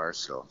very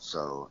versatile,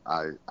 so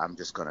I'm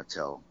just going to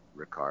tell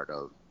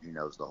Ricardo, he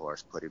knows the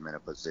horse, put him in a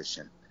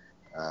position.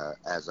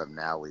 As of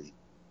now, we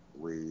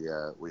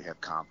have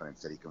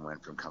confidence that he can win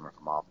from coming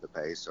from off the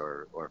pace,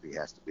 or if he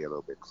has to be a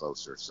little bit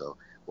closer. So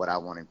what I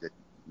want him to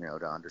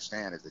to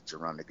understand is that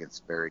you're running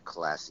against very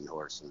classy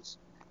horses,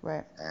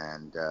 right?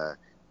 And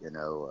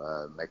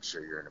make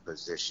sure you're in a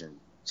position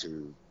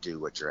to do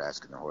what you're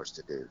asking the horse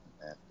to do,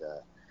 and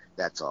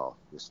that's all.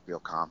 Just feel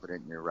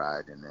confident in your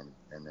ride, and then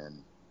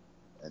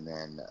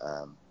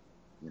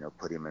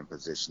put him in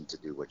position to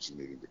do what you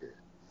need him to do.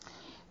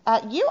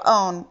 You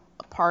own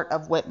part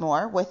of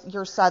Whitmore with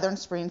your Southern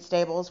Spring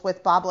Stables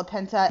with Bob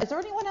LaPenta. Is there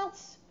anyone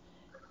else?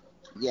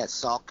 Yes,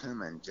 Saul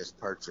Kuman just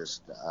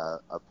purchased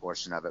a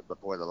portion of it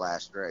before the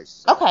last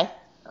race. So, okay.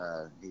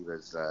 He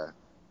was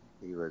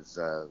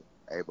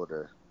able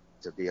to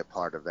be a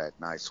part of that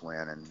nice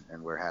win,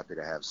 and we're happy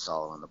to have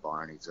Saul in the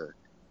barn. He's a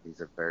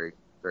very,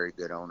 very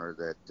good owner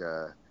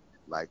that,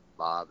 like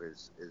Bob,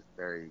 is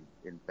very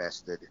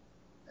invested,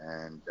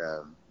 and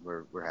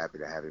we're happy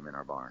to have him in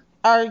our barn.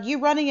 Are you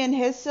running in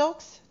his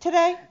silks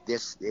today?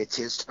 It's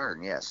his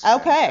turn, yes.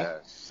 Okay. And,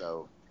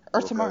 so or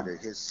we'll tomorrow. go to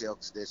his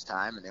silks this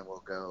time, and then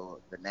we'll go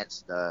the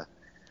next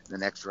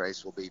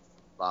race will be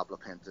Bob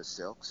LaPenta's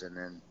silks, and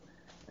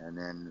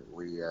then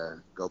we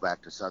go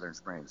back to Southern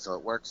Springs. So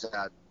it works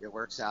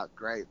out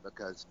great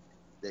because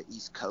the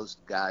East Coast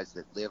guys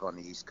that live on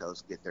the East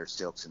Coast get their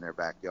silks in their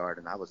backyard,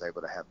 and I was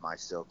able to have my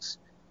silks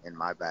in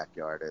my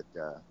backyard at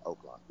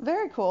Oaklawn.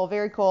 Very cool,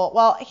 very cool.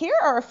 Well, here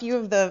are a few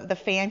of the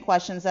fan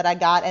questions that I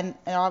got, and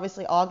they're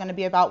obviously all going to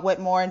be about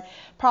Whitmore, and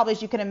probably,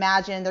 as you can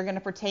imagine, they're going to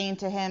pertain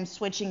to him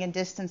switching in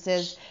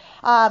distances.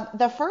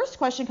 The first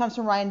question comes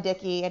from Ryan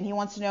Dickey, and he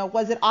wants to know,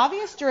 was it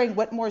obvious during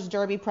Whitmore's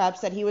Derby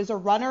preps that he was a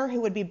runner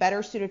who would be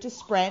better suited to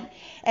sprint,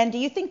 and do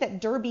you think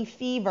that Derby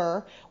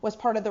fever was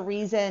part of the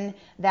reason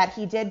that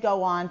he did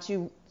go on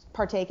to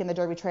partake in the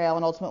Derby Trail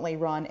and ultimately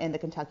run in the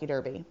Kentucky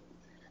Derby?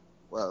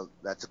 Well,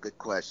 that's a good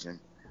question.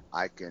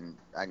 I can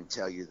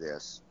tell you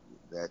this,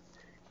 that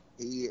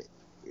he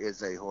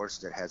is a horse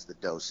that has the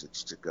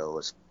dosage to go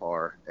as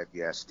far, if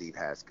you ask Steve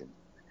Haskin,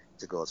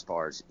 to go as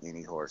far as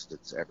any horse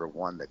that's ever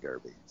won the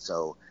Derby.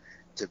 So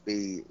to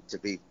be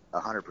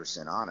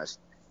 100% honest,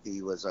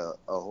 he was a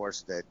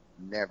horse that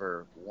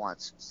never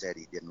once said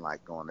he didn't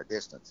like going the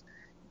distance.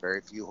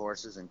 Very few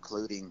horses,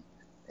 including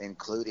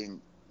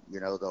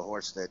the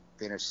horse that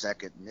finished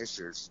second in this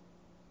year's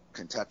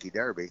Kentucky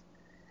Derby,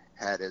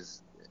 had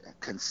as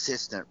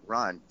consistent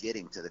run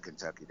getting to the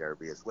Kentucky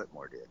Derby as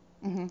Whitmore did.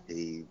 Mm-hmm.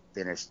 He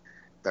finished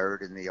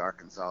third in the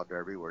Arkansas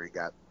Derby, where he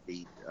got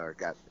beat or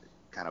got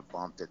kind of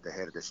bumped at the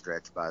head of the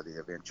stretch by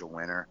the eventual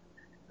winner.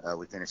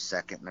 We finished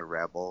second in the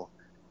Rebel.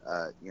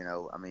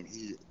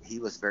 He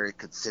was very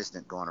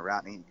consistent going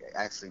around. He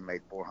actually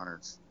made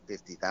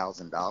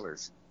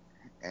 $450,000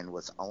 and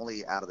was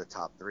only out of the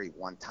top three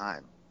one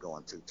time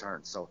going 2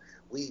 turns. So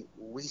we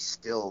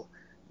still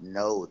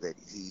know that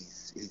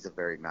he's a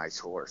very nice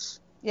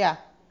horse. Yeah.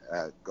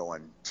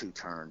 Going 2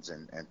 turns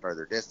and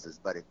further distance,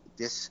 but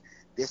this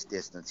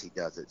distance he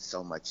does it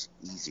so much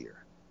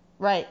easier.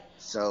 Right.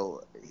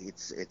 So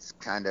it's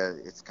kind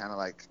of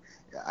like,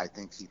 I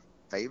think he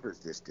favors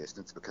this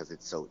distance because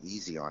it's so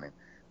easy on him.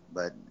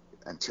 But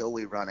until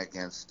we run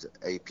against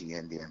AP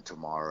Indian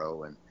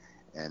tomorrow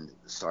and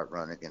start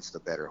running against the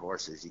better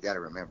horses, you got to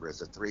remember,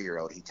 as a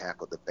 3-year-old, he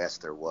tackled the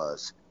best there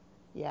was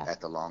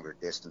at the longer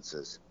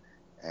distances,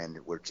 and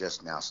we're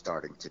just now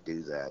starting to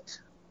do that.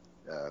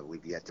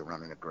 We've yet to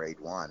run in a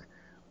grade 1.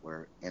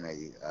 We're in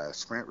a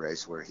sprint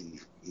race where he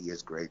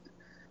is grade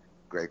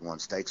 1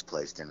 stakes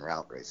placed in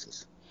route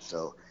races.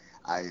 So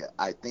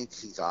I think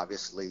he's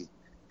obviously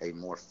a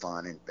more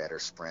fun and better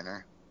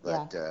sprinter.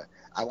 But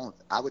I would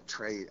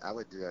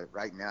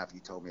right now, if you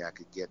told me I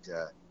could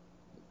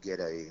get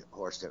a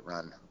horse that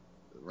run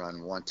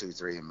 1, 2,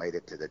 3 and made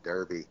it to the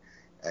Derby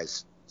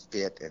as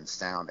fit and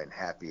sound and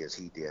happy as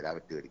he did, I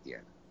would do it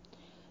again.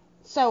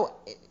 So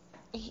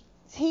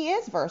he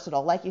is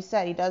versatile. Like you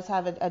said, he does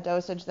have a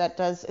dosage that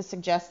does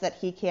suggest that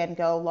he can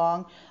go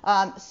long.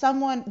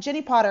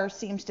 Jenny Potter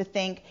seems to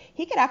think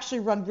he could actually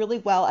run really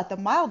well at the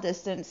mile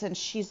distance, and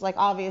she's like,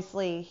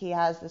 obviously he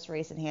has this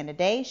race in hand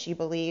today, she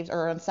believes,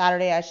 or on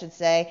Saturday, I should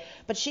say,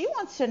 but she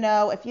wants to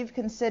know if you've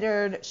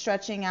considered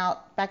stretching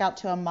back out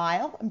to a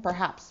mile and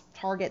perhaps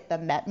target the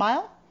Met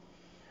Mile.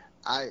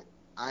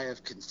 I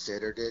have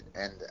considered it,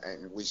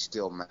 and we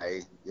still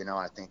may.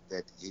 I think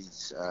that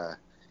he's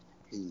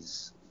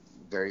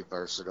very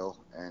versatile,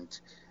 and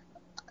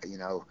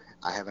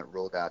I haven't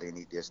ruled out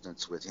any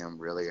distance with him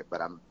really,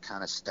 but I'm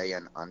kind of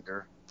staying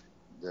under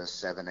the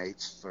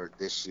 7/8 for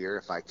this year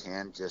if I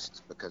can,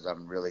 just because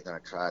I'm really going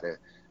to try to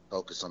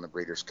focus on the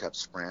Breeders' Cup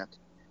Sprint.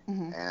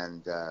 Mm-hmm.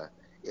 And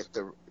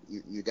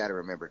you got to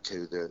remember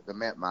too, the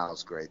Met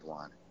Mile's grade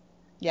 1.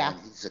 Yeah.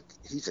 And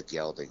he's a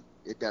gelding.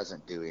 It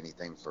doesn't do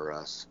anything for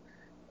us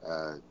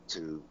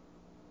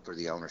for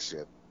the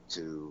ownership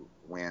to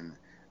win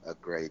a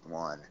grade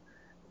 1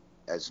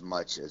 as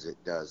much as it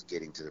does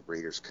getting to the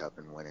Breeders' Cup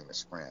and winning the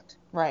sprint.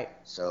 Right.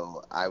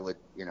 So I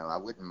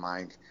wouldn't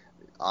mind.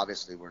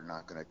 Obviously, we're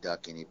not going to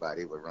duck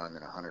anybody. We're running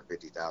a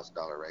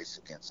 $150,000 race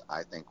against,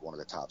 I think, one of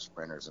the top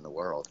sprinters in the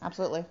world.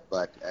 Absolutely.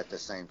 But at the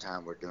same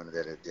time, we're doing it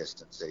at a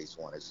distance that he's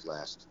won his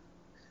last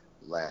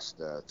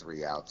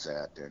 3 outs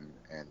at,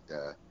 and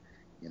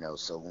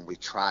so when we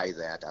try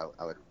that,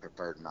 I would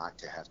prefer not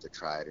to have to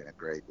try it in a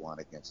grade 1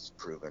 against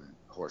proven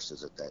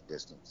horses at that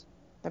distance.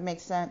 That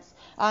makes sense.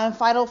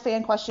 Final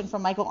fan question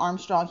from Michael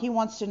Armstrong. He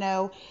wants to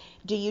know,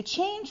 do you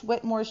change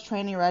Whitmore's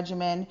training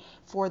regimen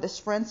for the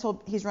sprints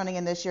he's running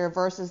in this year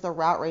versus the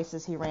route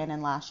races he ran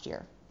in last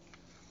year?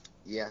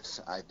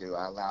 Yes, I do.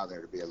 I allow there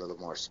to be a little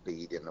more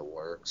speed in the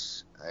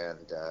works,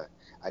 and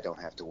I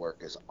don't have to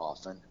work as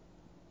often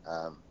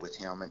with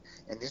him.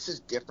 And this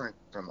is different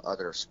from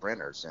other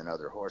sprinters and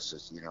other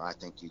horses. I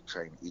think you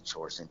train each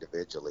horse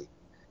individually,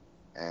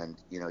 and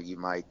you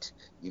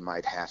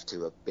might have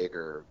to a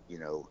bigger,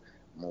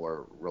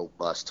 more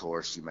robust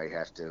horse, you may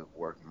have to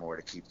work more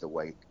to keep the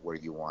weight where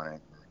you want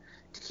it and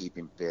to keep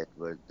him fit.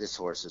 But this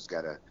horse has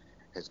got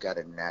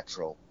a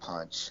natural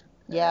punch.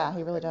 Yeah,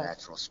 he really does.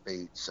 Natural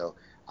speed. So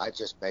I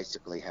just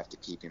basically have to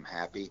keep him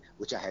happy,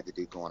 which I had to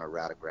do going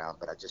around ground,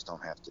 but I just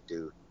don't have to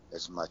do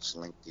as much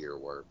lengthier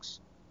works.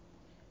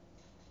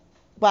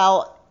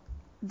 Well,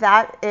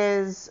 that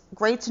is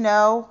great to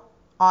know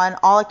on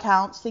all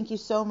accounts. Thank you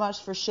so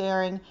much for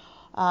sharing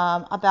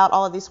about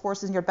all of these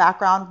horses in your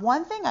background.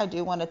 One thing I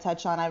do want to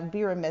touch on, I'd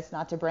be remiss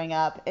not to bring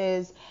up,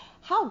 is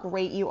how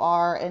great you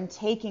are in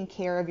taking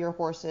care of your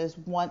horses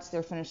once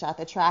they're finished at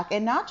the track.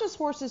 And not just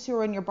horses who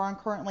are in your barn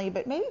currently,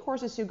 but maybe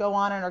horses who go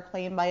on and are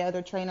claimed by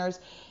other trainers.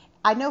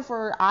 I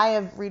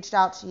have reached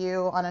out to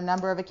you on a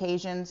number of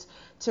occasions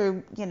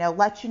to,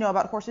 let you know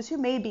about horses who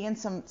may be in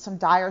some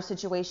dire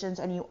situations,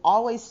 and you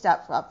always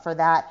step up for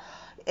that.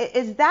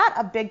 Is that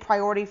a big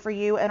priority for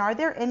you? And are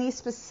there any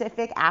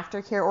specific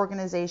aftercare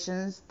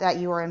organizations that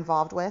you are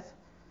involved with?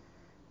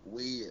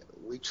 We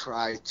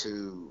try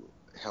to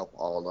help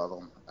all of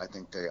them. I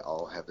think they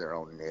all have their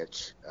own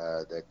niche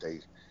that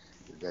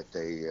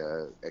they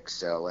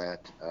excel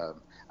at.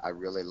 I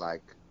really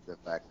like the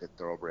fact that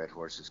thoroughbred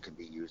horses can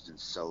be used in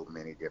so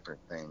many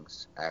different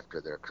things after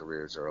their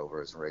careers are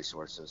over as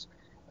racehorses.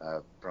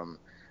 From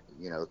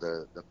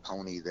the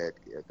pony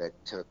that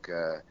took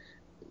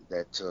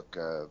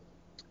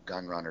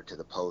Gun Runner to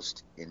the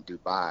post in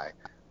Dubai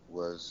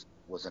was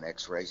an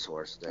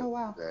ex-racehorse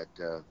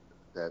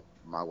that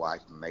my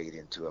wife made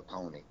into a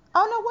pony.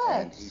 Oh, no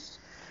way. And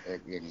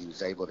he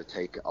was able to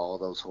take all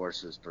those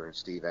horses for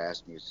Steve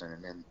Asmussen,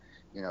 and then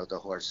the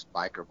horse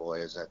Biker Boy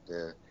is at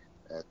the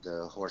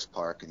horse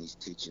park, and he's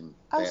teaching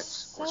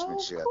vets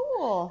horsemanship.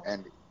 Cool.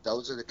 And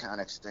those are the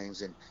kind of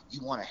things, and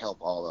you want to help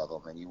all of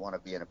them, and you want to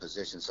be in a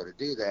position. So to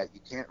do that,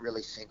 you can't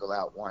really single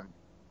out one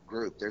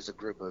group. There's a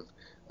group of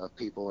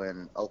people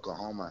in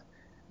Oklahoma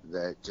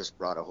that just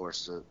brought a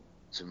horse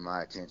to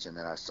my attention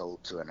that I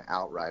sold to an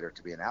outrider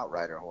to be an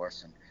outrider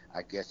horse, and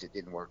I guess it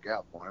didn't work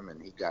out for him,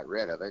 and he got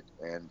rid of it,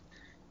 and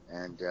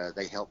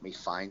they helped me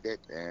find it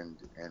and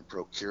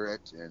procure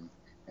it, and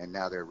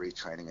now they're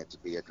retraining it to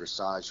be a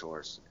dressage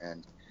horse.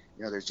 And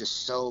there's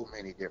just so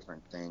many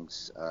different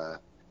things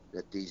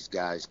that these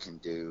guys can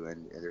do,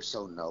 and they're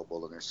so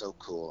noble and they're so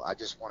cool. I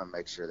just want to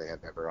make sure they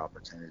have every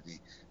opportunity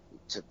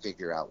to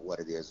figure out what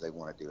it is they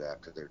want to do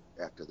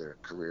after their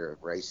career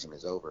of racing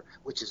is over,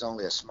 which is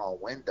only a small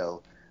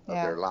window of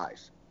their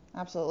life.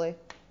 Absolutely.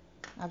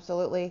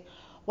 Absolutely.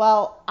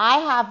 Well, I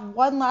have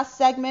one last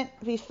segment.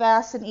 It'll be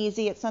fast and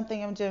easy. It's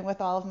something I'm doing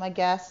with all of my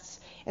guests.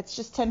 It's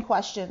just 10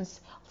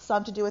 questions,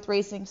 some to do with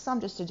racing,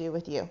 some just to do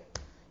with you.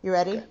 You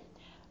ready? Okay.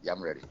 Yeah,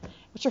 I'm ready.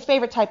 What's your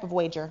favorite type of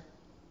wager?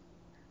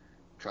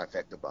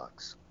 Trifecta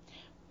box.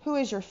 Who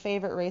is your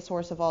favorite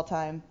racehorse of all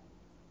time?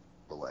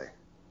 Away.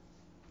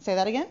 Say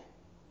that again?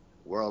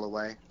 Whirl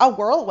Away. Oh,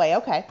 Whirl Away.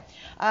 Okay.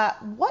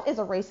 What is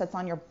a race that's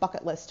on your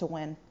bucket list to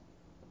win?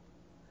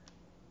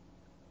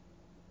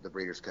 The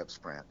Breeders' Cup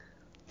Sprint.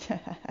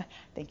 I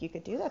think you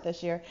could do that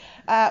this year.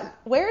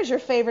 Where is your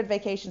favorite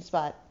vacation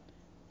spot?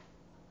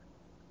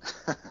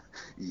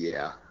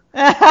 Yeah.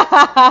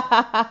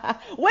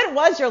 When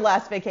was your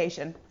last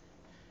vacation?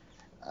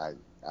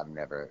 I've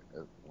never.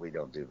 We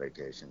don't do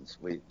vacations.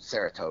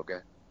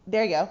 Saratoga.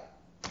 There you go.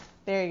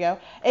 There you go.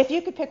 If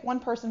you could pick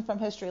one person from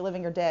history,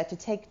 living or dead, to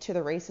take to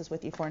the races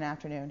with you for an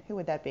afternoon, who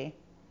would that be?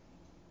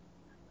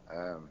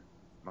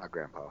 My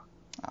grandpa.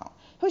 Oh.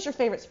 Who's your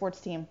favorite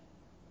sports team?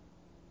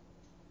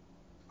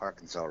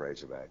 Arkansas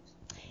Razorbacks.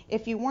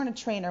 If you weren't a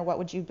trainer, what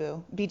would you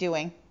be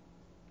doing?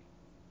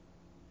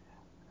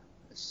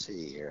 Let's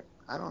see here.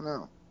 I don't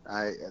know.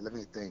 Let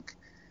me think.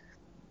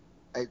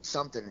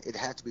 It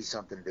has to be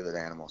something to do with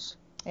animals.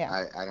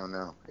 Yeah. I don't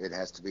know. It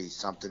has to be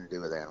something to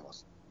do with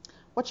animals.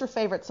 What's your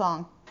favorite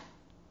song?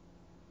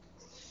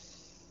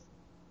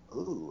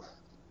 Ooh.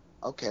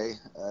 Okay.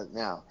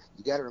 Now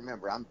you got to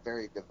remember, I'm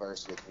very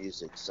diverse with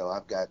music, so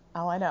I've got.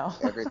 Oh, I know.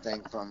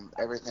 everything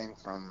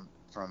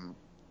from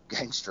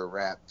gangster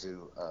rap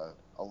to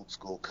old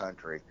school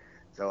country.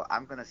 So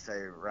I'm gonna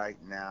say right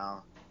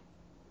now,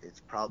 it's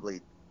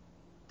probably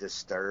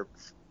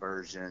Disturbed's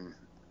version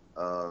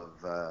of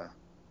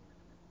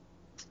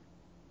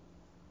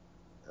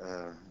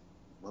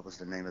what was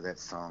the name of that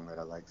song that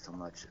I like so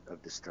much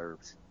of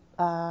Disturbed's?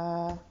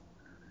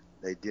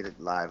 They did it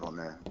live on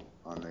the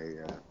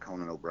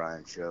Conan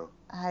O'Brien show.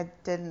 I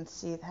didn't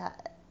see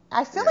that.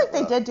 I feel like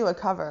they did do a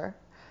cover.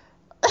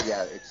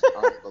 Yeah, it's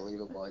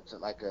unbelievable. It's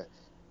like a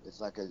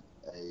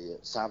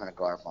Simon and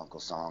Garfunkel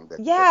song.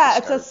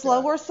 It's a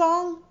slower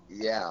song.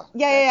 Yeah.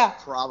 Yeah.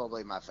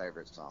 Probably my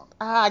favorite song.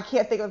 I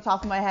can't think of the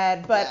top of my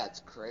head, but yeah,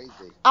 it's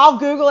crazy. I'll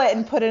Google it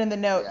and put it in the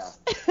notes.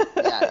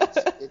 Yeah.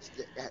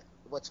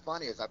 What's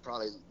funny is I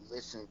probably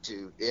listen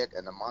to it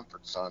and the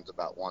Mumford Sons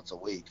about once a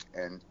week,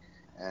 and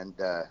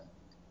that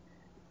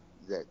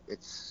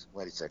it's.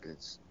 Wait a second.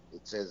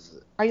 It says.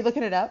 Are you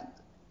looking it up?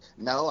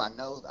 No, I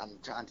know. I'm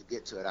trying to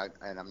get to it,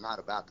 and I'm not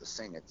about to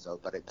sing it.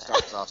 But it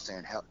starts off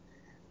saying,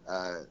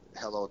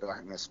 "Hello,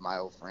 darkness, my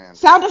old friend."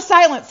 Sound of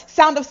Silence.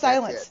 Sound of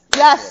Silence.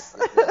 Yes.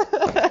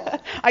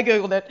 I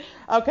Googled it.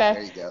 Okay.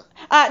 There you go.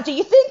 Do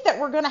you think that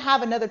we're going to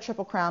have another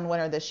Triple Crown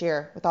winner this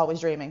year with Always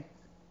Dreaming?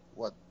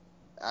 What?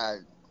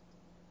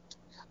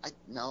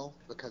 No,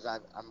 because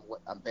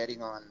I'm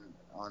betting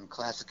on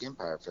Classic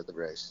Empire for the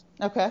race.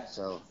 Okay.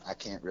 So I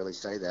can't really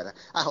say that.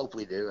 I hope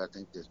we do. I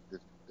think the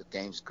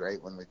game's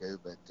great when we do,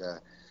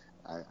 but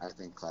I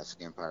think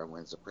Classic Empire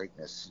wins the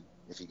Preakness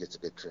if he gets a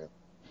good trip.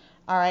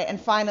 All right,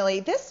 and finally,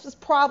 this is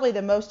probably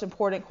the most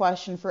important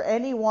question for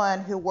anyone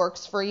who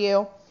works for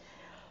you.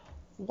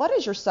 What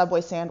is your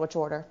Subway sandwich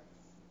order?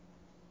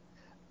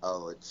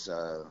 Oh, it's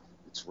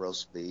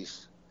roast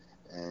beef,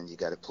 and you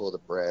got to pull the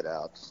bread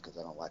out because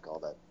I don't like all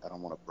that. I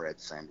don't want a bread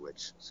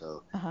sandwich,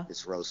 so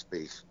it's roast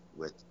beef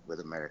with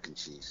American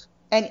cheese.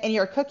 And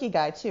you're a cookie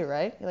guy too,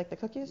 right? You like the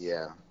cookies?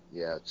 Yeah,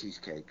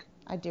 cheesecake.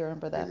 I do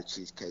remember that. The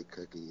cheesecake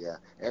cookie, yeah.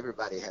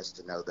 Everybody has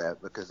to know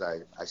that because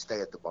I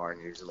stay at the barn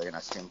usually and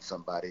I sing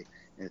somebody,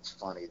 and it's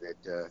funny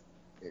that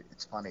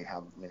it's funny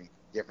how many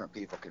different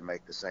people can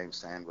make the same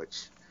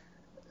sandwich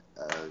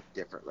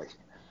differently.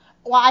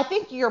 Well, I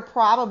think you're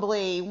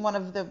probably one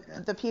of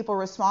the people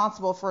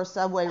responsible for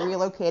Subway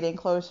relocating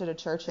closer to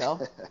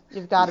Churchill.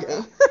 You've got to be.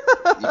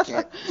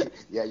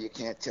 You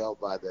can't tell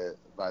by the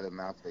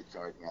amount they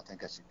charge me. I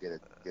think I should get a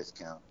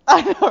discount.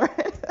 I know,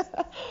 right?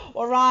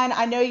 Well, Ron,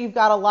 I know you've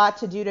got a lot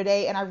to do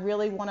today, and I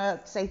really want to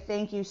say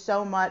thank you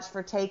so much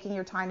for taking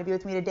your time to be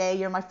with me today.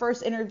 You're my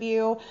first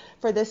interview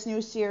for this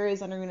new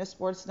series on Arena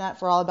Sportsnet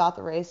for All About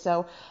the Race,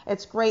 so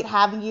it's great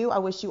having you. I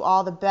wish you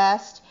all the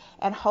best,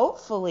 and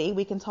hopefully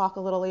we can talk a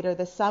little later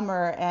this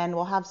summer, and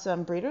we'll have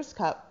some Breeders'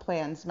 Cup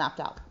plans mapped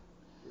out.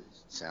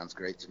 Sounds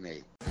great to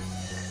me.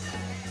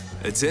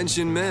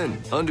 Attention men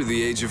under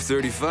the age of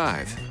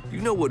 35.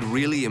 You know what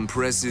really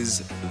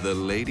impresses the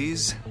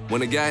ladies?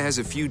 When a guy has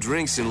a few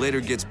drinks and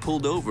later gets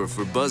pulled over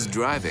for buzzed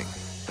driving.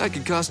 That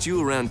could cost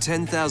you around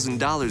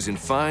 $10,000 in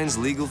fines,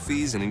 legal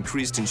fees, and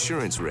increased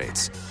insurance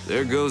rates.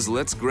 There goes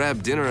let's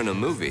grab dinner and a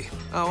movie.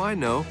 Oh, I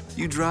know.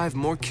 You drive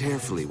more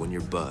carefully when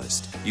you're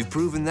buzzed. You've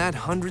proven that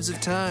hundreds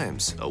of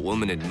times. A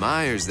woman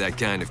admires that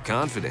kind of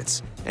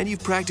confidence. And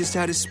you've practiced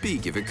how to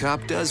speak if a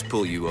cop does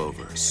pull you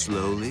over.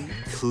 Slowly,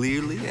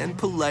 clearly, and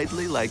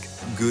politely, like,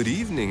 "Good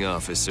evening,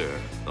 officer."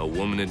 A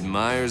woman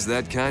admires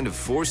that kind of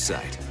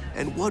foresight.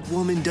 And what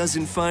woman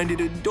doesn't find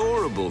it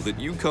adorable that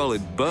you call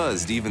it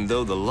buzzed even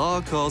though the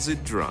law calls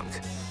it drunk?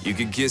 You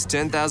could kiss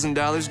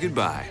 $10,000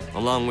 goodbye,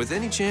 along with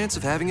any chance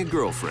of having a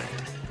girlfriend.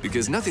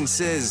 Because nothing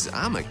says,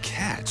 "I'm a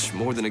catch,"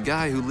 more than a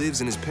guy who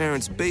lives in his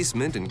parents'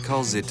 basement and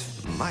calls it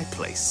my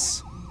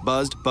place.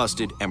 Buzzed,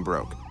 busted, and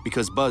broke.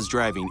 Because buzz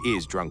driving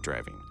is drunk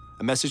driving.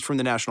 A message from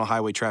the National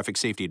Highway Traffic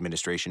Safety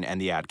Administration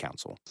and the Ad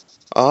Council.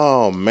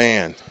 Oh,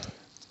 man.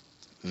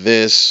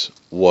 This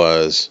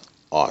was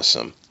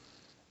awesome.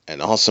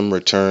 An awesome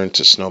return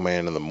to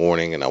Snowman in the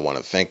Morning, and I want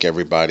to thank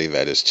everybody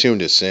that has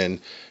tuned us in.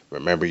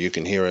 Remember, you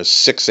can hear us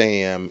 6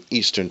 a.m.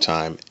 Eastern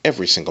Time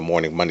every single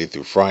morning, Monday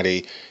through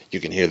Friday. You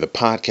can hear the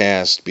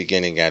podcast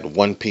beginning at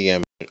 1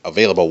 p.m.,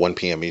 available 1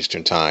 p.m.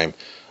 Eastern Time.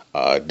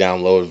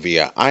 Download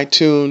via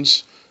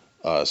iTunes.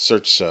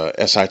 Search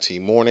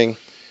SIT Morning.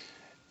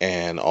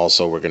 And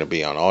also, we're going to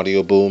be on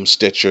Audio Boom,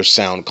 Stitcher,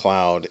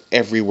 SoundCloud.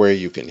 Everywhere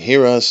you can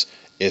hear us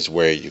is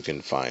where you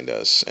can find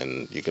us.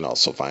 And you can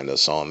also find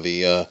us on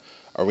the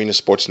Arena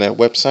Sportsnet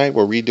website.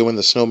 We're redoing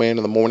the Snowman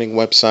in the Morning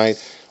website,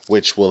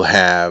 which will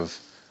have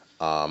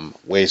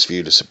ways for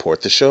you to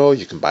support the show.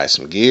 You can buy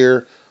some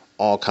gear,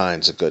 all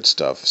kinds of good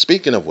stuff.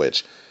 Speaking of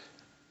which,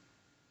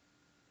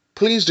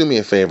 please do me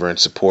a favor and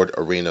support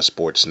Arena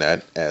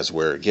Sportsnet as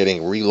we're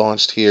getting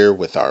relaunched here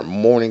with our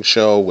morning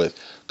show with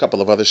a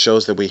couple of other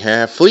shows that we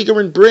have. Flieger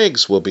and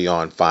Briggs will be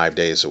on 5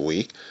 days a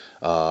week.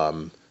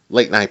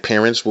 Late Night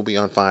Parents will be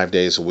on 5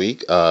 days a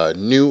week.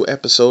 New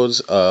episodes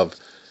of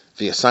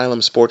the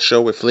Asylum Sports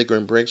Show with Flieger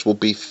and Briggs will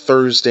be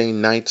Thursday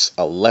nights,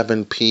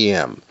 11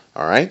 p.m.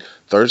 All right?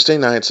 Thursday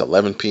nights,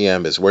 11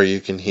 p.m. is where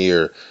you can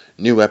hear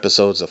new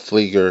episodes of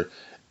Flieger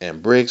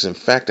and Briggs. In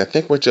fact, I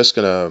think we're just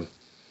going to...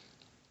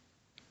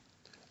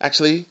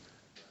 Actually,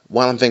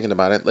 while I'm thinking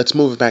about it, let's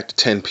move it back to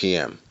 10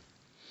 p.m.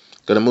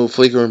 Going to move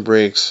Flieger and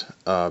Briggs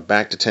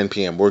back to 10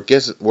 p.m. We're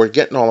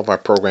getting all of our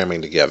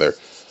programming together.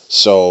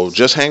 So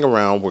just hang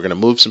around. We're going to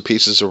move some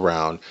pieces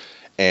around.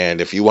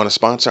 And if you want to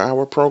sponsor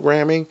our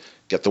programming,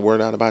 get the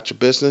word out about your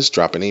business,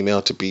 drop an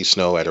email to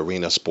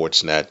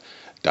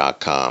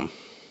bsnow@arenasportsnet.com.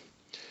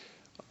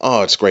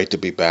 Oh, it's great to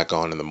be back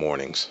on in the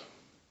mornings.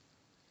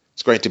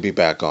 It's great to be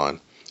back on.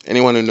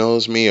 Anyone who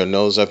knows me or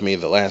knows of me,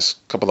 the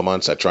last couple of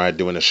months I tried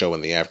doing a show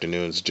in the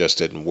afternoons, just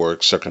didn't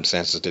work.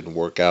 Circumstances didn't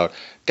work out.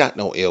 Got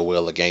no ill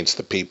will against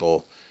the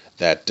people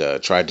that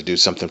tried to do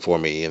something for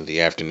me in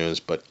the afternoons,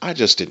 but I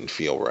just didn't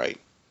feel right.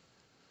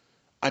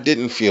 I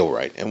didn't feel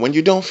right. And when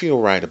you don't feel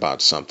right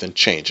about something,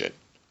 change it.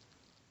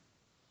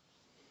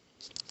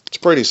 It's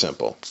pretty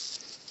simple.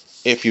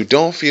 If you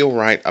don't feel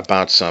right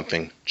about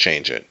something,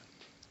 change it.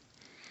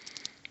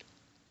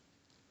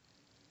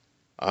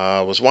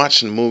 I was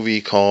watching a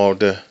movie called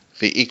The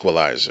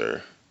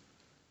Equalizer.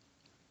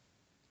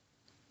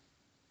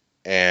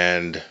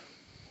 And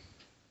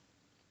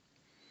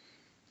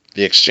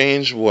the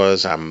exchange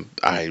was,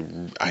 I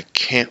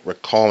can't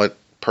recall it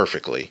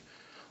perfectly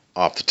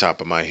off the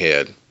top of my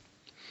head.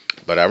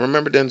 But I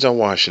remember Denzel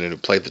Washington, who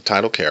played the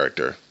title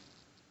character,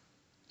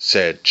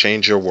 said,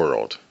 "Change your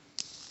world.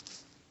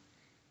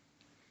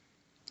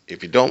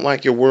 If you don't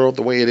like your world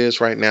the way it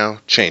is right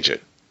now, change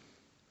it."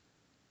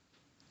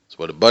 It's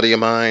what a buddy of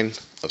mine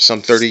of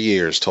some 30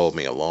 years told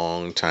me a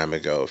long time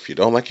ago. If you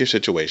don't like your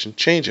situation,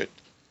 change it.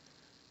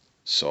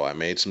 So I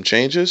made some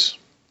changes.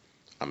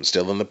 I'm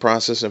still in the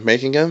process of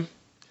making them.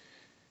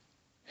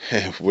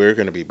 We're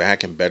going to be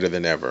back and better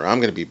than ever. I'm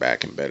going to be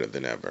back and better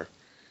than ever.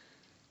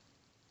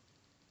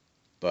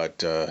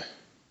 But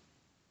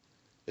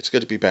it's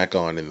good to be back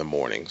on in the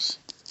mornings.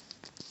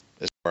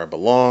 This is where I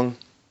belong.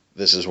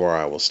 This is where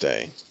I will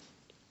stay.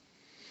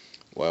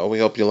 Well, we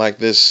hope you like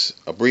this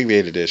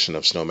abbreviated edition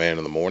of Snowman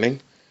in the Morning.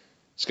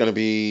 It's going to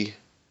be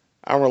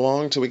hour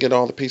long till we get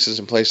all the pieces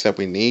in place that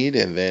we need,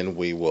 and then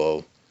we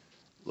will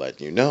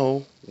let you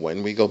know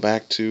when we go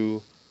back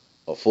to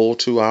a full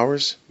 2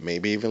 hours,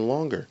 maybe even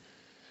longer.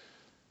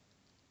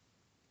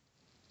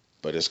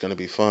 But it's going to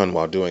be fun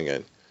while doing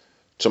it.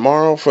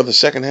 Tomorrow, for the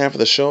second half of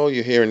the show,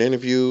 you hear an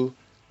interview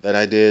that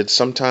I did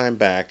some time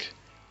back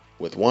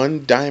with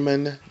one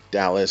Diamond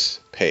Dallas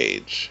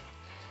Page.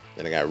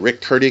 Then I got Rick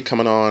Curdy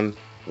coming on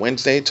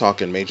Wednesday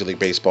talking Major League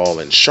Baseball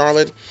in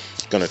Charlotte.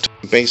 Going to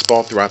talk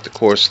baseball throughout the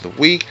course of the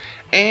week.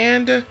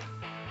 And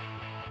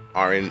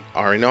our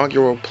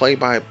inaugural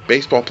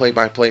baseball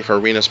play-by-play for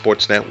Arena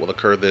Sportsnet will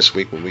occur this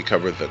week when we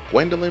cover the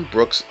Gwendolyn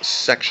Brooks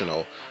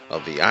sectional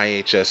of the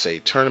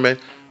IHSA tournament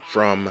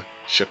from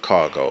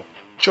Chicago.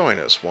 Join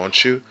us,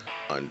 won't you?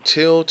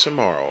 Until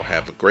tomorrow,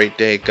 have a great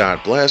day.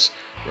 God bless.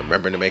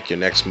 Remember to make your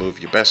next move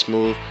your best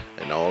move.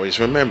 And always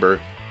remember,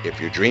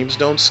 if your dreams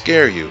don't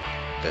scare you,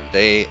 then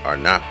they are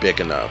not big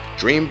enough.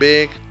 Dream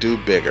big, do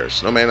bigger.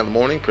 Snowman in the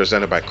Morning,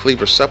 presented by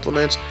Cleaver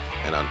Supplements.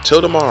 And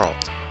until tomorrow,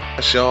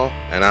 bless y'all,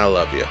 and I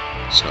love you.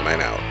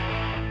 Snowman out.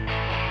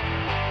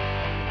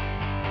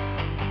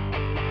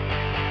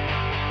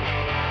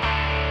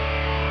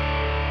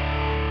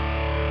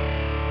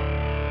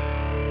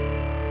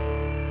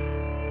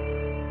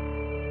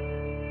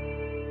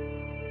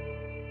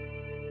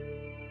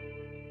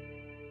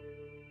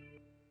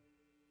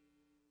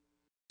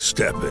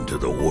 Step into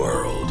the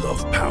world of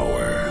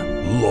power,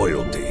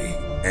 loyalty,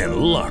 and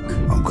luck.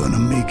 I'm gonna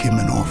make him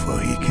an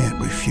offer he can't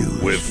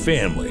refuse. With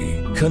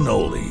family,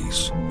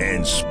 cannolis,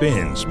 and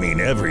spins mean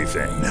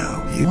everything.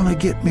 Now, you wanna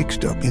get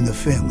mixed up in the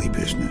family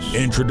business.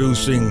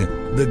 Introducing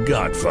The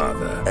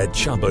Godfather at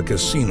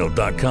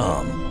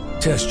ChumbaCasino.com.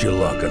 Test your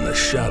luck in the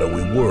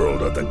shadowy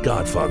world of The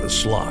Godfather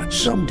slot.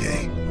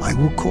 Someday, I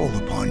will call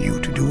upon you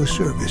to do a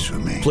service for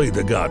me. Play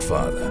The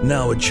Godfather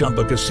now at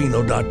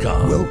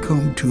ChumbaCasino.com.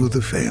 Welcome to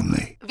the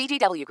family.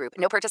 VGW Group.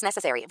 No purchase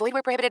necessary. Void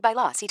where prohibited by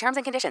law. See terms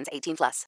and conditions. 18+.